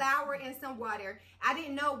flour and some water. I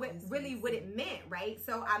didn't know what it meant, right?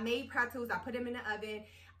 So I made pretzels. I put them in the oven.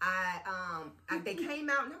 They came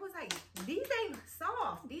out and I was like, these ain't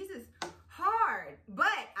soft. These is hard.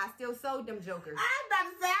 But I still sold them jokers. I'm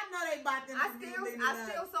about to say, I know they bought them. I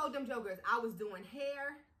still sold them jokers. I was doing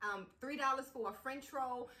hair. $3 for a French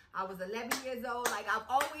roll. I was 11 years old. Like, I've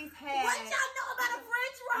always had. What y'all know about a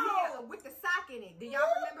French roll? Yeah, with the sock in it. Do y'all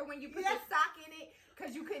remember when you put the sock in it?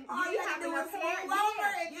 Because you couldn't. All you had to do was hair. swirl over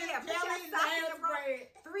and Yeah, just put jelly your and sock in the roll.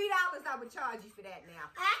 hairspray. $3 I would charge you for that now.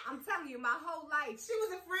 I'm telling you, my whole life. She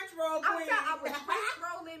was a French roll queen. I was French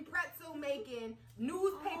rolling, pretzel making,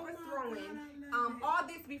 newspaper throwing. All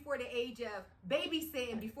this before the age of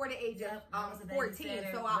babysitting, before the age of 14.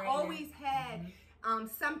 So I always had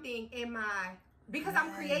something in my, because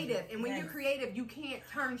I'm creative, and when you're creative, you can't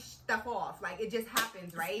turn stuff off. Like, it just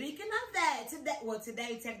happens, right? Speaking of that,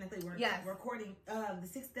 today technically we're recording the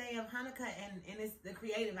 6th day of Hanukkah, and it's the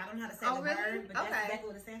creative. I don't know how to say the word, but that's exactly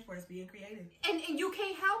what it stands for. It's being creative. And you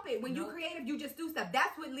can't help it. When you're creative, you just do stuff.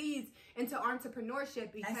 That's what leads into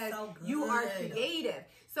entrepreneurship, because you are creative.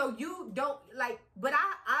 So you don't but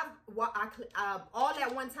I all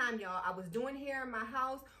at one time, y'all, I was doing hair in my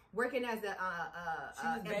house, working as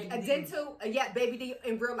a dental, baby D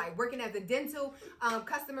in real life, working as a dental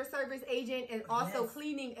customer service agent, and also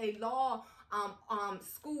cleaning a law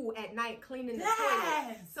school at night, cleaning the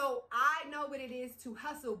toilets. So I know what it is to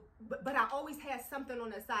hustle, but I always had something on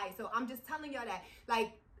the side. So I'm just telling y'all that,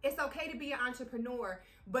 it's okay to be an entrepreneur,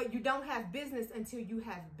 but you don't have business until you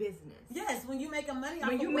have business. Yes, when you're making money,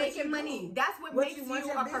 that's what makes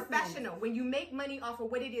you a professional. When you make money off of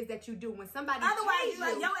what it is that you do. When somebody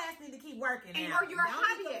otherwise, your ass need to keep working. Or you're a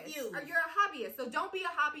hobbyist. So don't be a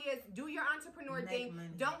hobbyist. Do your entrepreneur thing. Money.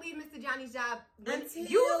 Don't leave Mr. Johnny's job. Use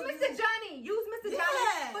Mr. Johnny. Use Mr.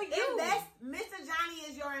 Johnny for you. Mr. Johnny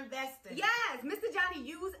is your investor. Yes, Mr. Johnny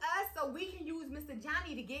use us so we can use Mr.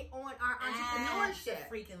 Johnny to get on our entrepreneurship.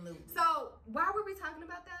 So why were we talking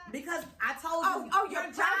about that? Because I told you, your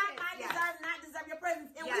job might not deserve your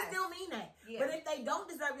presence, and we still mean that. But if they don't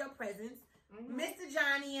deserve your presence, Mr.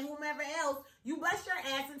 Johnny and whomever else, you bust your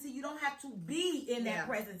ass until you don't have to be in that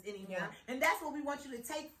presence anymore. And that's what we want you to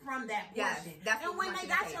take from that portion. And when they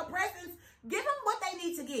got your presence, give them what they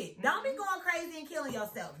need to get. Don't be going crazy and killing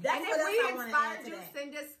yourself. That's and what if we I want to add to that.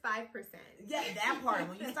 Send us 5%. Yeah, that part.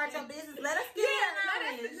 When you start your business, let us get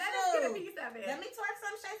let us get a piece of it. Let me twerk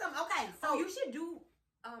some, say something. Okay, so you should do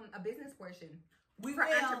a business portion for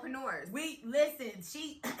entrepreneurs.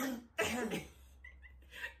 She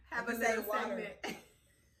have a little segment.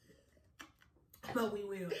 But we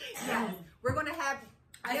will. Yes, we're gonna have.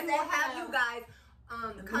 Then we'll have you guys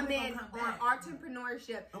come in on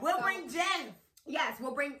entrepreneurship. We'll bring Jen. Yes,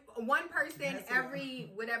 we'll bring one person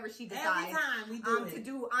every whatever she decides. Every time we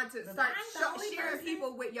do to start sharing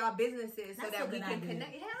people with y'all businesses so that we can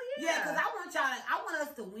connect. Hell yeah! Yeah, because I want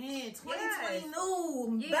us to win 2020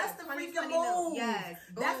 new best of freaking move. Yes,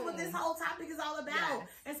 that's what this whole topic is all about. Yes.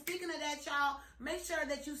 And speaking of that, y'all, make sure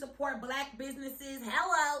that you support Black businesses,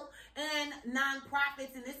 and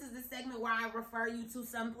nonprofits. And this is the segment where I refer you to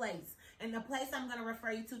some place. And the place I'm going to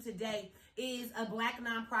refer you to today is a Black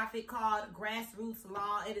nonprofit called Grassroots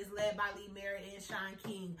Law. It is led by Lee Merritt and Sean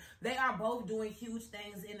King. They are both doing huge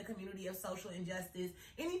things in the community of social injustice.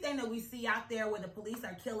 Anything that we see out there where the police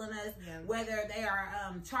are killing us, whether they are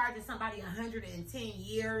charging somebody 110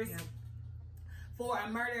 years. For a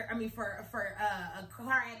murder, for a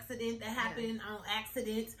car accident that happened on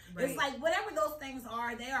accident. Right. It's like whatever those things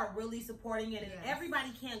are, they are really supporting it. And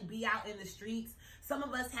everybody can't be out in the streets. Some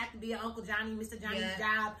of us have to be an Uncle Johnny, Mr. Johnny's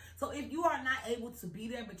job. So if you are not able to be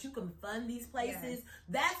there, but you can fund these places,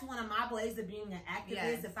 that's one of my ways of being an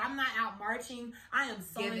activist. If I'm not out marching, I am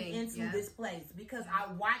sewing into this place because I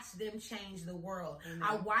watch them change the world.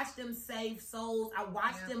 I watch them save souls. I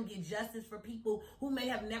watch them get justice for people who may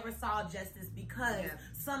have never saw justice because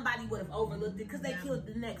somebody would have overlooked it because they killed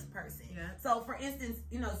the next person. So for instance,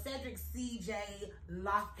 you know, Cedric C.J.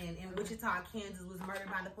 Lofton in Wichita, Kansas was murdered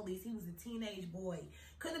by the police. He was a teenage boy.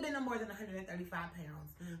 Couldn't have been no more than 135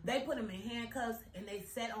 pounds. They put him in handcuffs and they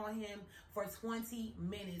sat on him for 20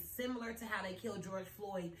 minutes, similar to how they killed George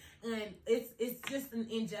Floyd. And it's just an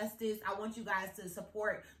injustice. I want you guys to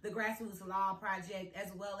support the Grassroots Law Project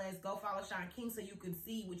as well as go follow Shaun King so you can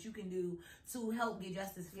see what you can do to help get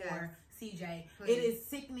justice for CJ. It is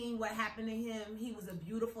sickening what happened to him. He was a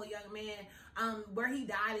beautiful young man. Where he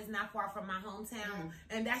died is not far from my hometown.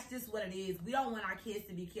 And that's just what it is. We don't want our kids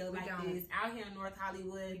to be killed this. Out here in North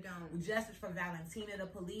Hollywood, justice for Valentina. The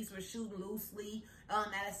police were shooting loosely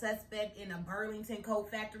at a suspect in a Burlington coat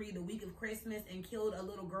factory the week of Christmas and killed a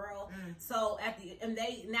little girl. So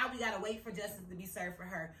now we gotta wait for justice to be served for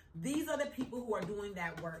her. These are the people who are doing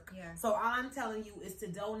that work. So all I'm telling you is to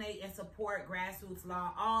donate and support Grassroots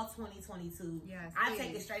Law all 2022. I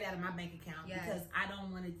take it straight out of my bank account because I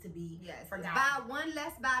don't want it to be forgotten. Buy one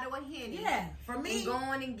less bottle of Henny. For me. And go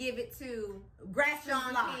on and give it to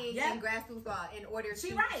Grassroots Law. King and Grassroots Law in order to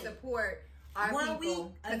support our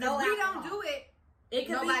people. Because if we don't do it,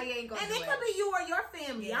 nobody ain't gonna do it. And it could be you or your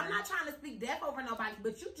family. I'm not trying to speak death over nobody,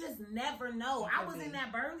 but you just never know. I was in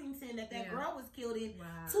that Burlington that girl was killed in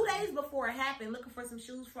 2 days before it happened, looking for some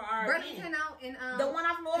shoes for our Burlington out in the one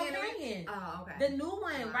off Laurel Canyon. Oh, okay. The new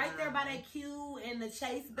one right there by that Q and the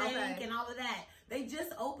Chase Bank and all of that. They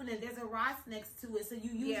just opened it. There's a Ross next to it, so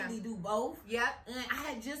you usually do both. And I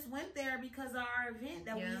had just went there because of our event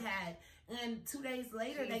that we had. And 2 days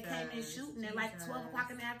later, they came in shooting at like 12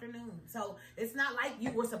 o'clock in the afternoon. So it's not like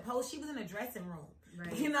you were supposed. She was in a dressing room.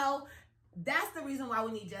 You know, that's the reason why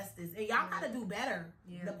we need justice. And y'all got to do better.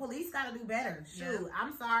 The police got to do better. Shoot,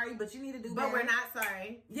 I'm sorry, but you need to do better. But we're not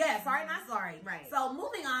sorry. Sorry, not sorry. So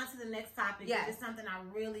moving on to the next topic, which is something I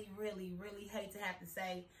really, really, really hate to have to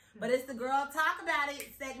say. But it's the Girl Talk About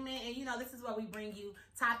It segment. And, you know, this is where we bring you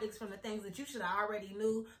topics from the things that you should have already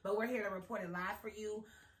knew. But we're here to report it live for you.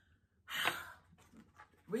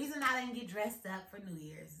 Reason I didn't get dressed up for New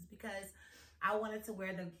Year's is because I wanted to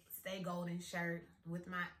wear the Stay Golden shirt with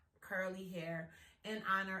my curly hair in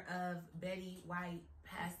honor of Betty White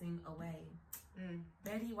passing away.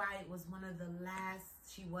 Betty White was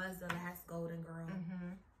she was the last Golden Girl.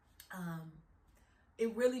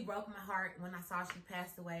 It really broke my heart when I saw she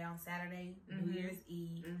passed away on Saturday, New Year's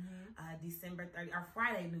Eve, December 30th, or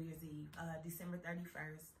Friday, New Year's Eve, December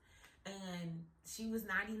 31st. And she was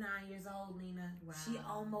 99 years old, Lena. She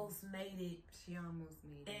almost made it.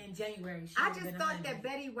 In January. I just thought that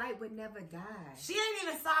Betty White would never die. She ain't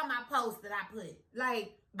even saw my post that I put.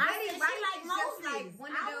 Like, Betty White is just like one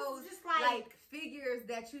of those like figures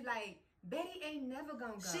that you like, Betty ain't never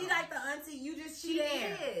gonna go. She like the auntie, she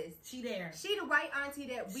there. She there. She the white auntie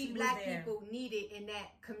that we black people needed in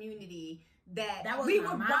that community that was we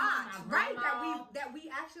my would mom, watch, my right? grandma. That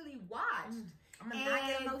we actually watched. I'm gonna not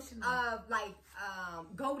get emotional.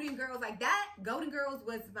 Golden Girls, like that. Golden Girls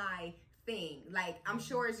was my thing. Like, I'm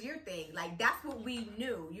sure it's your thing. Like, that's what we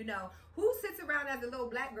knew. You know, who sits around as a little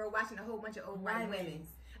black girl watching a whole bunch of old white women?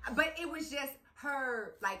 But it was just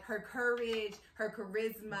her, like her courage, her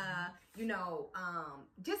charisma. You know,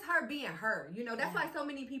 just her being her. You know, that's why so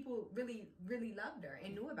many people really, really loved her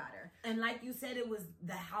and knew about her. And like you said, it was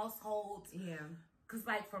the household. Because,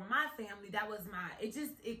 like, for my family, that was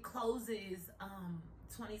it closes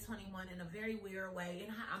 2021 in a very weird way.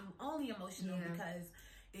 And I'm only emotional because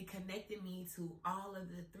it connected me to all of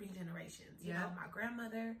the three generations. You know, my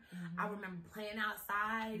grandmother, I remember playing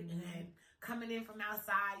outside and coming in from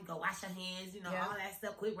outside. You go wash your hands, you know, all that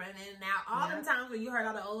stuff, quit running in and out. All them times when you heard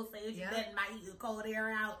all the old sayings, you letting my heat, cold air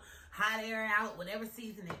out, hot air out, whatever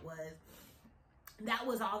season it was. That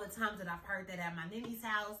was all the times that I've heard that at my nanny's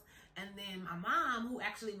house. And then my mom, who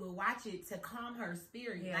actually would watch it to calm her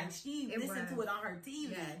spirit. Like, she listened to it on her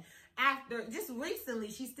TV. After, just recently,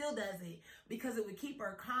 she still does it because it would keep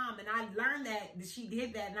her calm. And I learned that she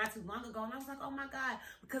did that not too long ago. And I was like, oh my God,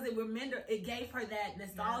 because it gave her that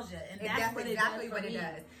nostalgia. And that's what exactly what it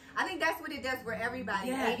does. I think that's what it does for everybody.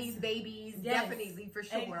 80s babies, definitely, for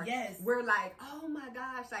sure. We're like, oh my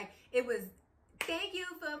gosh, like, it was, thank you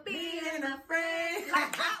for being a friend.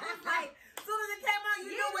 Like, that was like, soon as it came out,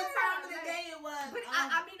 you knew what time of the day it was. But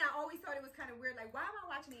I mean, I always thought it was kind of weird. Like, why am I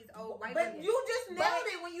watching these old white But women? you just nailed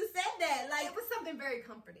it when you said that. Like, it was something very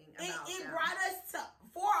comforting about it them. brought us to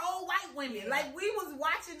 4 old white women. Like, we was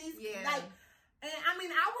watching these, like, and I mean,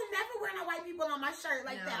 I would never wear no white people on my shirt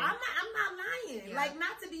like that. I'm not lying. Like,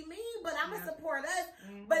 not to be mean, but I'm gonna support us.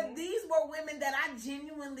 But these were women that I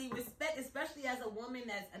genuinely respect, especially as a woman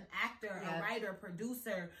that's an actor, a writer,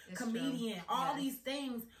 producer, comedian, all these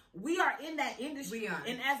things. We are in that industry.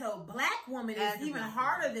 And as a black woman, it's even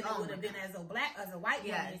harder than it would have been as a white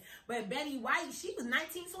woman. But Betty White, she was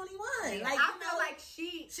 1921. Like, I feel like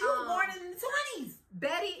she was born in the 20s.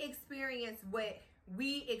 Betty experienced what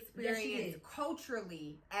we experience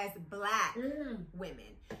culturally as black women.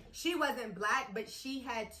 She wasn't black, but she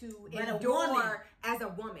had to endure as a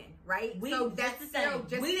woman, right? So that's still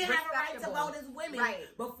just we didn't have a right to vote as women. Right.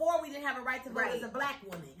 Before we didn't have a right to vote as a black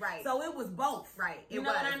woman. Right. So it was both. Right. You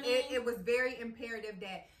know what I mean? It was very imperative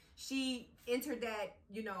that she entered that,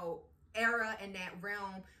 era and that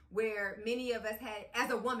realm where many of us had,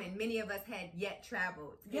 as a woman, many of us had yet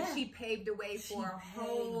traveled. And she paved the way for a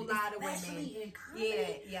whole lot of women. Especially in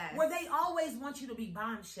comedy, where they always want you to be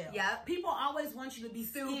bombshell. People always want you to be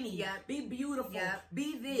skinny, be beautiful,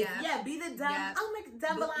 be this, be the dumb. I'll make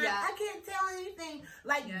dumb blind. I can't tell anything.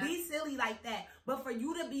 Like, be silly like that. But for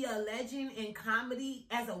you to be a legend in comedy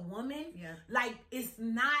as a woman, like, it's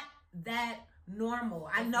not that normal.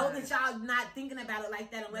 I know that y'all not thinking about it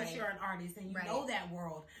like that unless you're an artist and you know that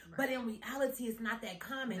world. But in reality, it's not that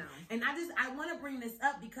common. No. And I want to bring this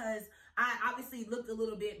up because I obviously looked a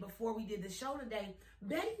little bit before we did the show today.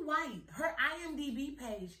 Betty White, her IMDb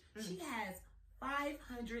page, she has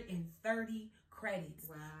 530 credits.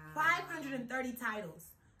 Wow. 530 titles.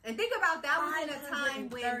 And think about that was in a time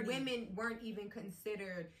when women weren't even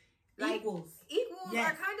considered like equals. Equals are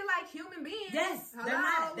kind of like human beings. Yes, they're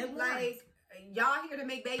not. They're like, y'all here to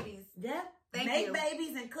make babies. Make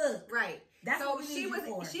babies and cook. Right. That's so what she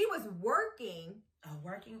was working. A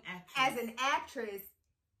working actress. As an actress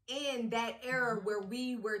in that era where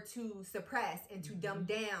we were to suppress and to dumb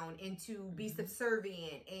down and to be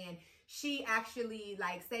subservient, and she actually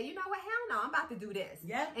said, you know what, hell no, I'm about to do this.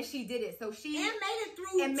 And she did it. So she made it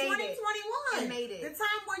through 2021. And made it. The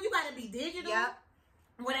time where you gotta be digital.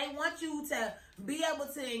 Where they want you to be able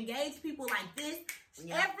to engage people like this.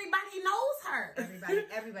 Everybody knows her.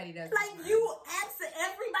 Everybody does. Like,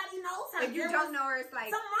 everybody knows her. If you don't know her, it's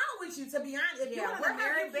like something wrong with you, to be honest. If you're an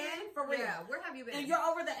American, for real. Where have you been? And you're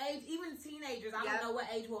over the age, even teenagers, I don't know what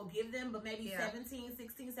age we'll give them, but maybe 17,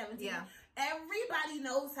 16, 17. Everybody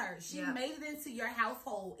knows her. She made it into your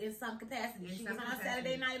household in some capacity. She was on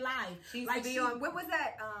Saturday Night Live. She used to be on, what was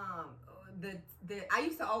that? I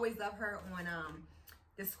used to always love her on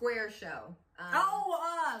the Square show.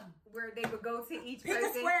 Where they would go to each person.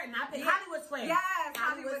 Pick a square, not pick Hollywood Squares. Yes,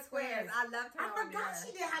 Hollywood Squares. I loved her. I forgot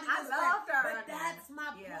she did Hollywood Squares. I loved her. But that's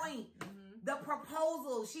my point. The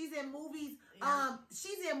Proposal. She's in movies.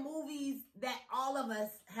 She's in movies that all of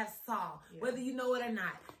us have saw, whether you know it or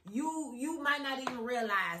not. You might not even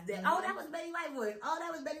realize that. Oh, that was Betty White voice. Oh, that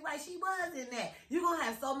was Betty White. She was in that. You're gonna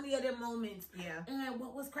have so many of them moments. And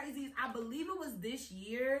what was crazy is I believe it was this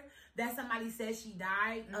year that somebody said she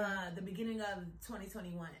died. The beginning of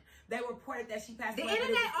 2021. They reported that she passed away. The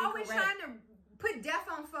internet always trying to put death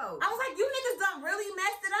on folks. I was like, you niggas done really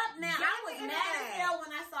messed it up now. I was mad as hell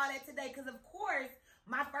when I saw that today because, of course,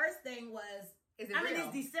 my first thing was, it's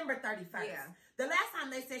December 31st. The last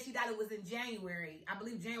time they said she died, it was in January. I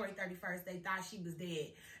believe January 31st, they thought she was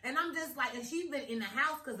dead. And I'm just like, and she's been in the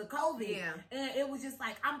house because of COVID. And it was just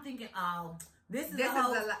like, I'm thinking, oh, this is a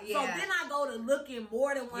whole. So then I go to look in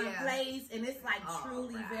more than one place, and it's like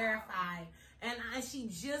truly verified. And she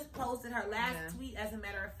just posted her last tweet, as a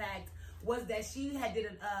matter of fact, was that she had did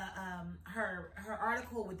her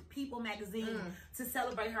article with People magazine to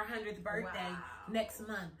celebrate her 100th birthday next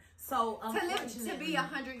month. So to be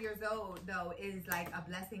 100 years old though is like a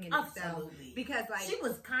blessing in itself, because like she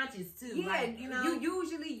was conscious too. You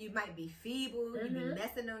might be feeble, you be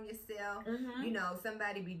messing on yourself.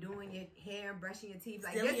 Somebody be doing your hair, brushing your teeth.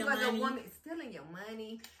 Like this was a woman stealing your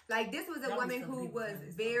money. Like this was a woman who was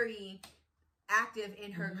very active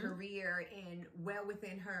in her career and well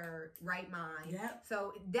within her right mind.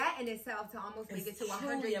 So that in itself, to almost make it to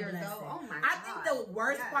 100 years old. Oh my God. I think the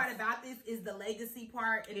worst part about this is the legacy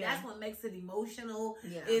part, and that's what makes it emotional.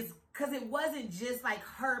 Is because it wasn't just like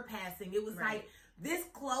her passing. It was like, this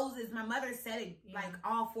closes. My mother said it like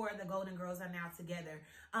all 4 of the Golden Girls are now together.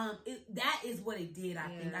 That is what it did.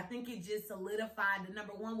 I think it just solidified the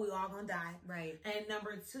number one, we all gonna die. And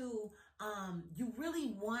number 2, you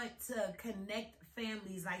really want to connect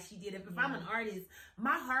families like she did. If I'm an artist,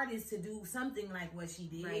 my heart is to do something like what she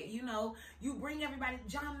did. Right. You know, you bring everybody.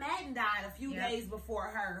 John Madden died a few days before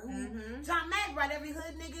her. John Madden brought every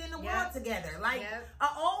hood nigga in the world together. Like an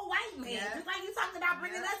old white man. Just like you talking about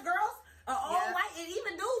bringing us girls. Old white, and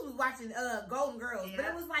even dudes was watching Golden Girls. But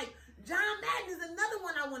it was like, John Madden is another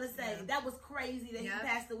one I want to say. That was crazy that he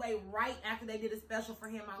passed away right after they did a special for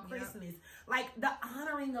him on Christmas. Like, the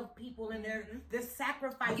honoring of people and their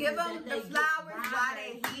sacrifices. Give them the flowers while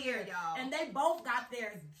they here, y'all. And they both got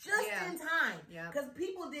theirs just in time. Because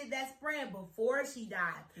people did that spread before she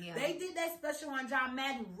died. They did that special on John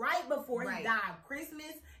Madden right before he died.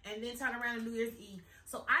 Christmas, and then turn around on New Year's Eve.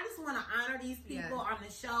 So I just want to honor these people on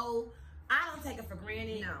the show. I don't take it for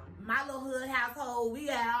granted. No. My little hood household, we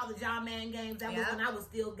had all the John Madden games. That was when I was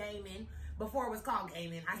still gaming. Before it was called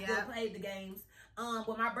gaming. I still played the games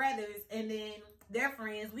with my brothers and then their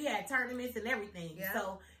friends. We had tournaments and everything.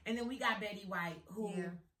 So, and then we got Betty White, who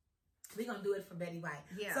we gonna do it for Betty White.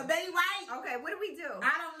 So Betty White. Okay, what do we do?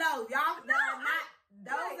 I don't know. Y'all that are not,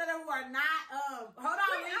 those that who are not, hold on,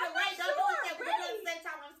 wait, don't do it yet. We're doing it at the same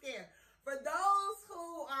time. I'm scared. For those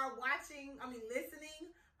who are watching,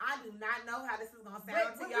 listening, I do not know how this is going to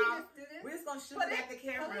sound to y'all. We're just going to shoot it at the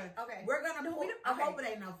camera. Okay. We're going to I hope it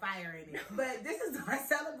ain't no fire in it. But this is our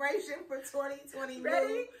celebration for 2020.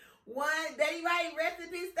 Ready? One. Betty White, rest in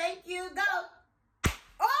peace. Thank you. Go.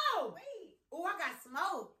 Oh! Wait. Oh, I got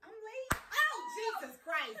smoke. I'm late. Oh, Jesus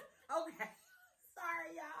Christ. Okay.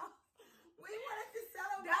 Sorry, y'all. We wanted to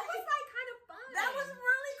celebrate. That was like kind of fun. That was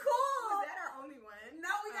really cool. Was that our only one? No,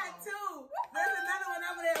 we got two. There's another one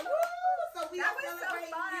over there. Woo! So we are celebrating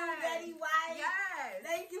you, Betty White. Yes.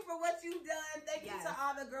 Thank you for what you've done. Thank you to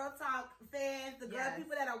all the Girl Talk fans, the girl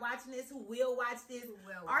people that are watching this, who will watch this.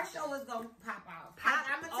 Our show is going to pop off.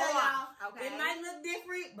 I'm going to tell y'all, it might look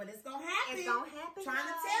different, but it's going to happen. It's going to happen. Trying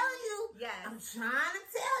to tell you. Yes. I'm trying to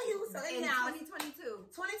tell you. So anyhow,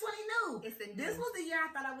 2022. 2020 new. It's a new. This was the year I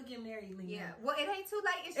thought I would get married, Lena. Yeah. Well, it ain't too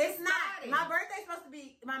late. It's not. My birthday's supposed to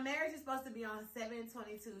be, my marriage is supposed to be on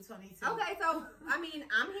 7/22/22. Okay, so, I'm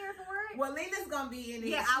here for it. Well, Lena's going to be in it.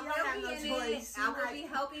 Yeah, she I will be in it. I will be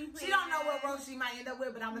helping. She don't know what role she might end up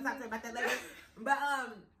with, but I'm going to talk to her about that later. But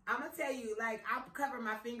I'm going to tell you, like, I'll cover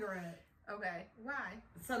my finger up. Okay. Why?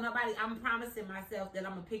 So I'm promising myself that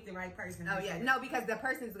I'm going to pick the right person. Oh, yeah. No, because the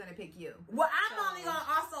person's going to pick you. Well, I'm only going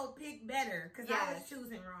to also pick better because I was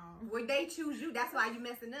choosing wrong. Well, they choose you. That's why you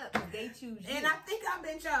messing up. They choose you. And I think I've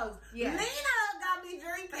been chose. Yeah. Lena got me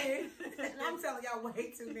drinking. And I'm telling y'all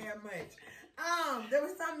way too damn much. There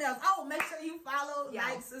was something else. Oh, make sure you follow,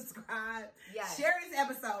 like, subscribe, share this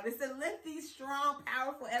episode. It's a lengthy, strong,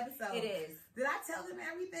 powerful episode. It is. Did I tell them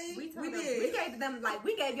everything? We did. We gave them, like,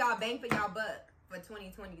 we gave y'all bang for y'all buck for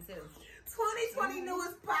 2022. 2020 knew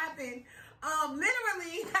was popping.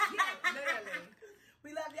 Literally. Literally.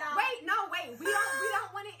 We love y'all. Wait. We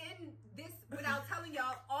don't want to end this without telling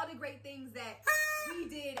y'all all the great things that we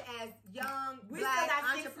did as young black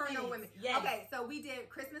entrepreneurial women. Yes. Okay, so we did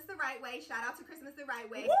Christmas the Right Way. Shout out to Christmas the Right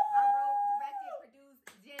Way. Woo! I wrote, directed, produced,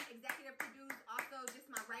 Jen executive produced. Also, just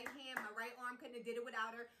my right hand, my right arm, couldn't have did it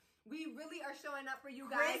without her. We really are showing up for you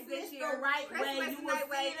guys this year. The right way. You will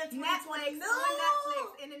see it in 2020.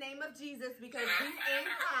 Netflix in the name of Jesus, because we aim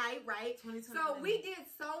high, right? 2020. So we did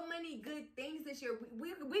so many good things this year.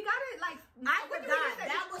 We got it like I forgot.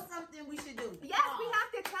 That was something we should do. Yes, we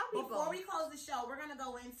have to tell people. Before we close the show, we're gonna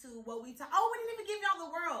go into what we talk. Oh, we didn't even give y'all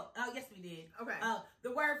the world. Oh, yes, we did. Okay.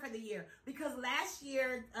 The word for the year, because last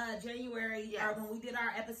year, January, or when we did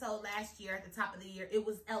our episode last year at the top of the year, it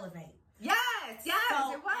was Elevate. Yes,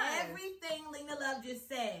 So it was. everything Lena Love just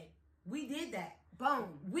said, we did that.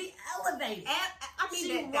 Boom. We elevated.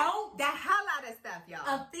 She wrote the hell out of stuff, y'all.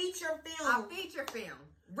 A feature film.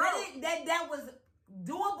 That was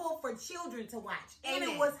doable for children to watch. And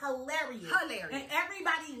it was hilarious. And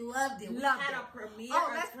everybody loved it. We had a premiere,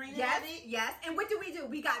 a screening of it. Yes. And what did we do?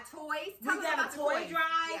 We got toys. We got a toy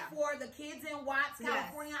drive for the kids in Watts,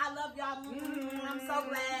 California. I love y'all. I'm so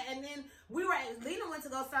glad. And then Lena went to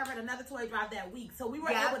go serve at another toy drive that week. So we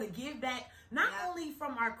were able to give back, not only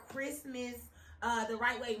from our Christmas The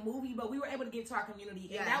Right Way movie, but we were able to give to our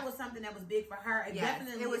community. And that was something that was big for her. And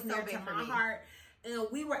definitely was near to my heart. And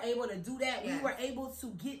we were able to do that. We were able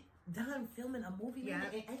to get done filming a movie in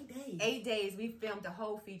 8 days. 8 days. We filmed the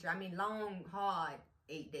whole feature. I mean, long, hard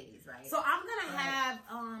 8 days, right? So I'm going to have,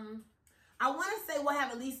 I want to say we'll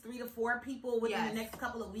have at least 3 to 4 people within the next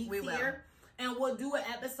couple of weeks here. and we'll do an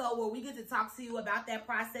episode where we get to talk to you about that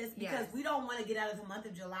process because we don't want to get out of the month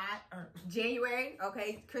of July or January.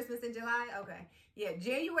 Okay, Christmas in July. Okay, yeah,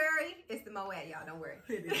 January is the Moed, y'all. Don't worry.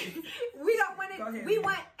 We don't want it. We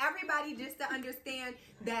want everybody just to understand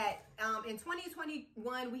that in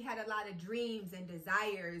 2021 we had a lot of dreams and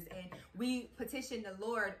desires, and we petitioned the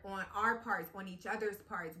Lord on our parts, on each other's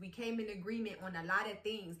parts. We came in agreement on a lot of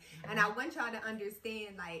things, and I want y'all to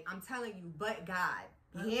understand, like, I'm telling you, but God.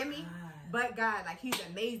 You hear me? But God, like, he's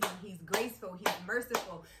amazing. He's graceful. He's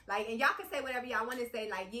merciful. Like, and y'all can say whatever y'all want to say.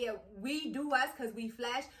 Like, yeah, we do us because we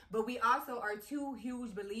flesh, but we also are two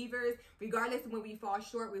huge believers, regardless when we fall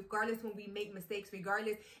short, regardless when we make mistakes,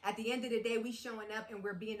 regardless. At the end of the day, we showing up and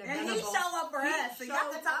we're being available. And he show up for us. So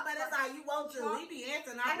y'all can talk about us how you want to. We be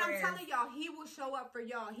answering our prayers. And I'm telling y'all, he will show up for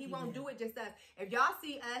y'all. He won't do it just us. If y'all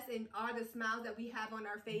see us and all the smiles that we have on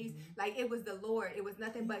our face, like, it was the Lord. It was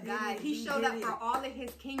nothing but God. He showed up for all of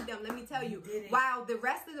his kingdom. Let me tell you, while the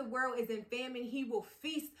rest of the world is in famine, he will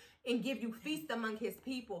feast and give you feast among his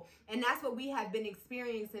people. And that's what we have been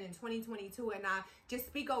experiencing in 2022. And I just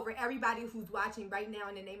speak over everybody who's watching right now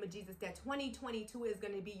in the name of Jesus that 2022 is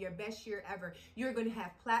going to be your best year ever. You're going to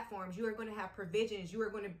have platforms. You are going to have provisions. You are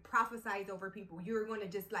going to prophesize over people. You're going to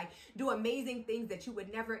just, like, do amazing things that you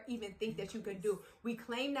would never even think that you could do. We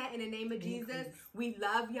claim that in the name of Jesus. We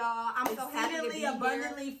love y'all. I'm so happy to be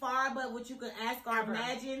abundantly here. far above what you can ask or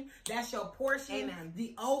imagine. That's your portion. Amen.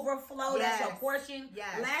 The overflow, that's your portion.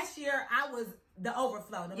 Last year, I was the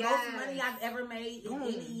overflow. The most money I've ever made in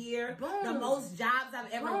any year. The most jobs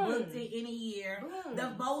I've ever booked in any year.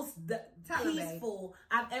 The most peaceful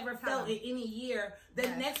I've ever felt in any year. The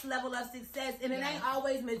next level of success. And it ain't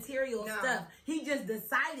always material stuff. He just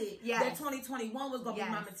decided that 2021 was going to be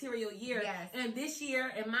my material year. And this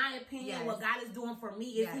year, in my opinion, what God is doing for me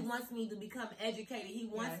is he wants me to become educated. He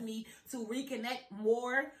wants me to reconnect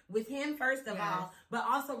more with him, first of all, but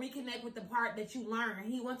also reconnect with the part that you learn.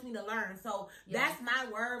 He wants me to learn. So that's my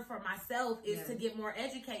word for myself, is to get more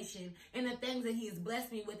education in the things that he has blessed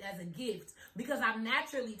me with as a gift, because I'm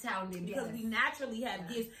naturally talented, because we naturally have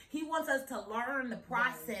gifts. He wants us to learn the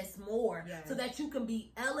process more so that you can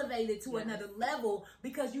be elevated to another level,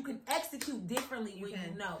 because you can execute differently when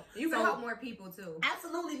you know. You can help more people too.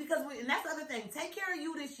 Absolutely, because and that's the other thing. Take care of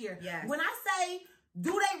you this year. When I say,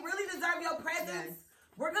 do they really deserve your presence?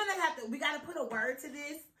 We're going to have to, we got to put a word to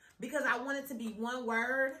this, because I want it to be one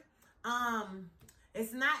word.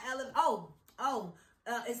 It's not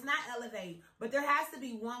it's not elevate, but there has to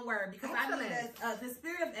be one word, because excellence. I need the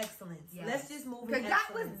spirit of excellence. Let's just move in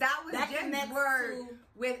excellence. That was Jen's word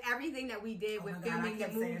with everything that we did with filming the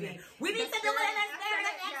movie. We need to do it in the spirit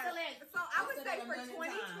of excellence. So I would say for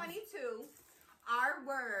 2022, our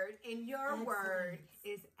word and your word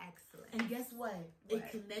is excellent. And guess what? It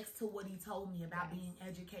connects to what he told me about being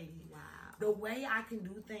educated. Wow. The way I can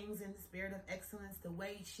do things in the spirit of excellence, the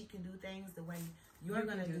way she can do things, the way you're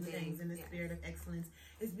going to do things in the spirit of excellence,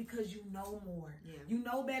 is because you know more. You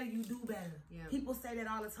know better, you do better. People say that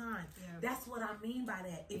all the time. That's what I mean by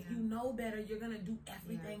that. If you know better, you're going to do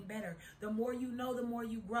everything better. The more you know, the more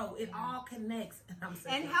you grow. It all connects.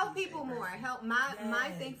 And help people more. Help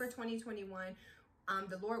my thing for 2021.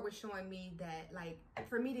 The Lord was showing me that, like,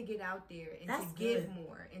 for me to get out there and to give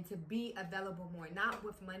more and to be available more, not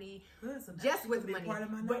with money, just with money,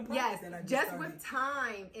 but just with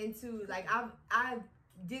time, into, like, I've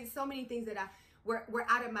did so many things that we're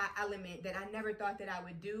out of my element that I never thought that I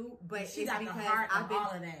would do, but it's because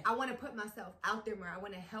I want to put myself out there more. I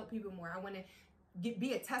want to help people more. I want to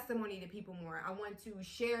be a testimony to people more. I want to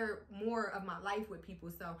share more of my life with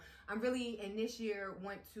people. So I'm really, in this year,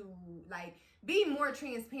 want to, like, be more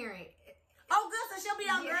transparent. Oh, good. So she'll be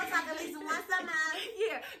on Girl Talk at least once a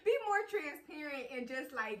month. Be more transparent and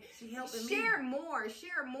just, like, share more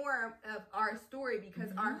of our story,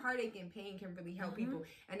 because our heartache and pain can really help people.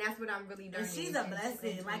 And that's what I'm really learning. And she's a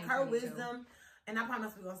blessing. Like, her wisdom. And I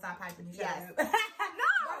promise we're going to stop hyping each other. No, I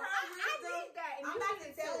need that. I'm about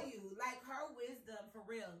to tell you, like, her wisdom, for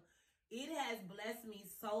real, it has blessed me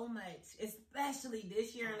so much, especially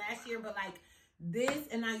this year and last year, but, like,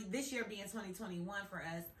 this year being 2021 for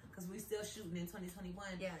us, because we're still shooting in 2021.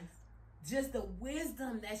 Just the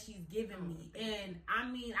wisdom that she's given me. And, I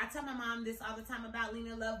mean, I tell my mom this all the time about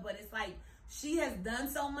Lena Love, but it's like, she has done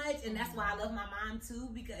so much, and that's why I love my mom too,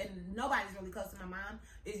 because and nobody's really close to my mom.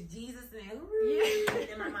 It's Jesus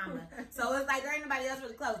and my mama. So it's like there ain't nobody else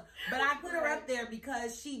really close. But I put her up there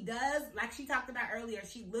because she does, like she talked about earlier,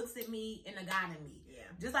 she looks at me and the God in me.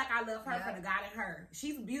 Just like I love her for the God in her.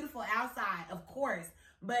 She's beautiful outside, of course.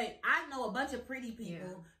 But I know a bunch of pretty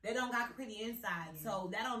people that don't got pretty inside. So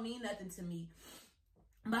that don't mean nothing to me.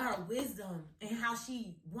 by her wisdom and how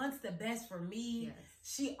she wants the best for me. Yes.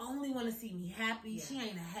 She only want to see me happy. Yeah. She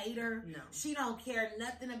ain't a hater. No. She don't care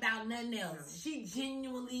nothing about nothing else. No. She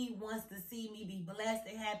genuinely wants to see me be blessed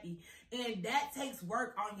and happy. And that takes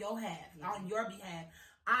work on your behalf.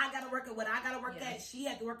 I got to work at what I got to work at. She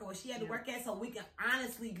had to work at what she had to work at, so we can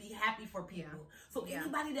honestly be happy for people. So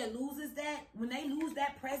anybody that loses that, when they lose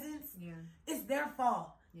that presence, it's their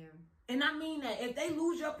fault. Yeah. And I mean that. If they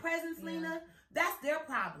lose your presence, Lena, that's their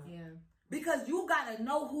problem. Yeah. Because you got to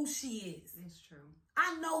know who she is. It's true.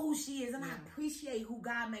 I know who she is, and I appreciate who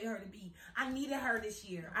God made her to be. I needed her this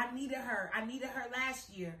year. I needed her. I needed her last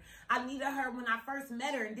year. I needed her when I first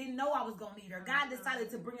met her and didn't know I was going to need her. God decided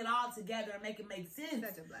to bring it all together and make it make sense.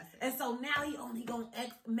 Such a blessing. And so now he only going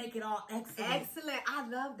to make it all excellent. Excellent. I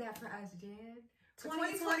love that for us, Jen.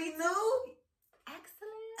 2022? Excellent.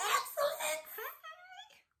 Excellent.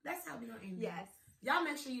 That's how we're going to end it. Yes. Y'all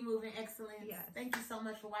make sure you move in excellence. Yes. Thank you so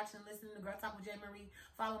much for watching and listening to Girl Talk with J. Marie.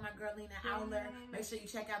 Follow my girl, Lena Owler. Make sure you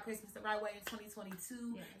check out Christmas the Right Way in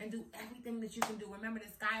 2022 and do everything that you can do. Remember, the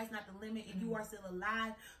sky is not the limit and you are still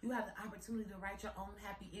alive. You have the opportunity to write your own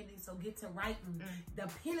happy ending, so get to writing. The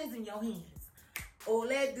pen is in your hands. Oh,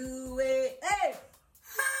 let's do it. Hey!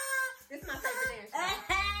 This is my favorite dance.